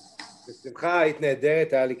 בשמחה, היית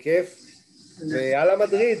נהדרת, היה לי כיף. ויאללה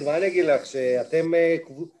מדריד, מה אני אגיד לך, שאתם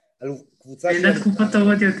קבוצה אין תקופות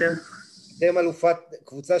טובות יותר. אתם אלופת,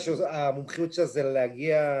 קבוצה שהמומחיות שלה זה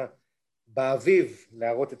להגיע באביב,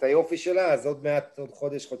 להראות את היופי שלה, אז עוד מעט, עוד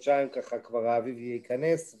חודש, חודשיים ככה כבר האביב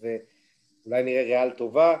ייכנס, ואולי נראה ריאל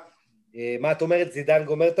טובה. מה את אומרת, זידן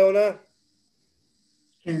גומר את העונה?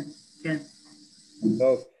 כן, כן.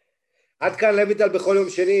 טוב. עד כאן לוינטל בכל יום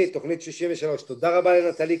שני, תוכנית 63. תודה רבה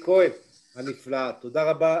לנטלי כהן הנפלאה, תודה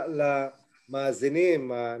רבה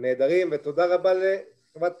למאזינים הנהדרים, ותודה רבה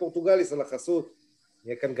לחברת פורטוגליס על החסות.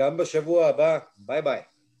 נהיה כאן גם בשבוע הבא, ביי ביי.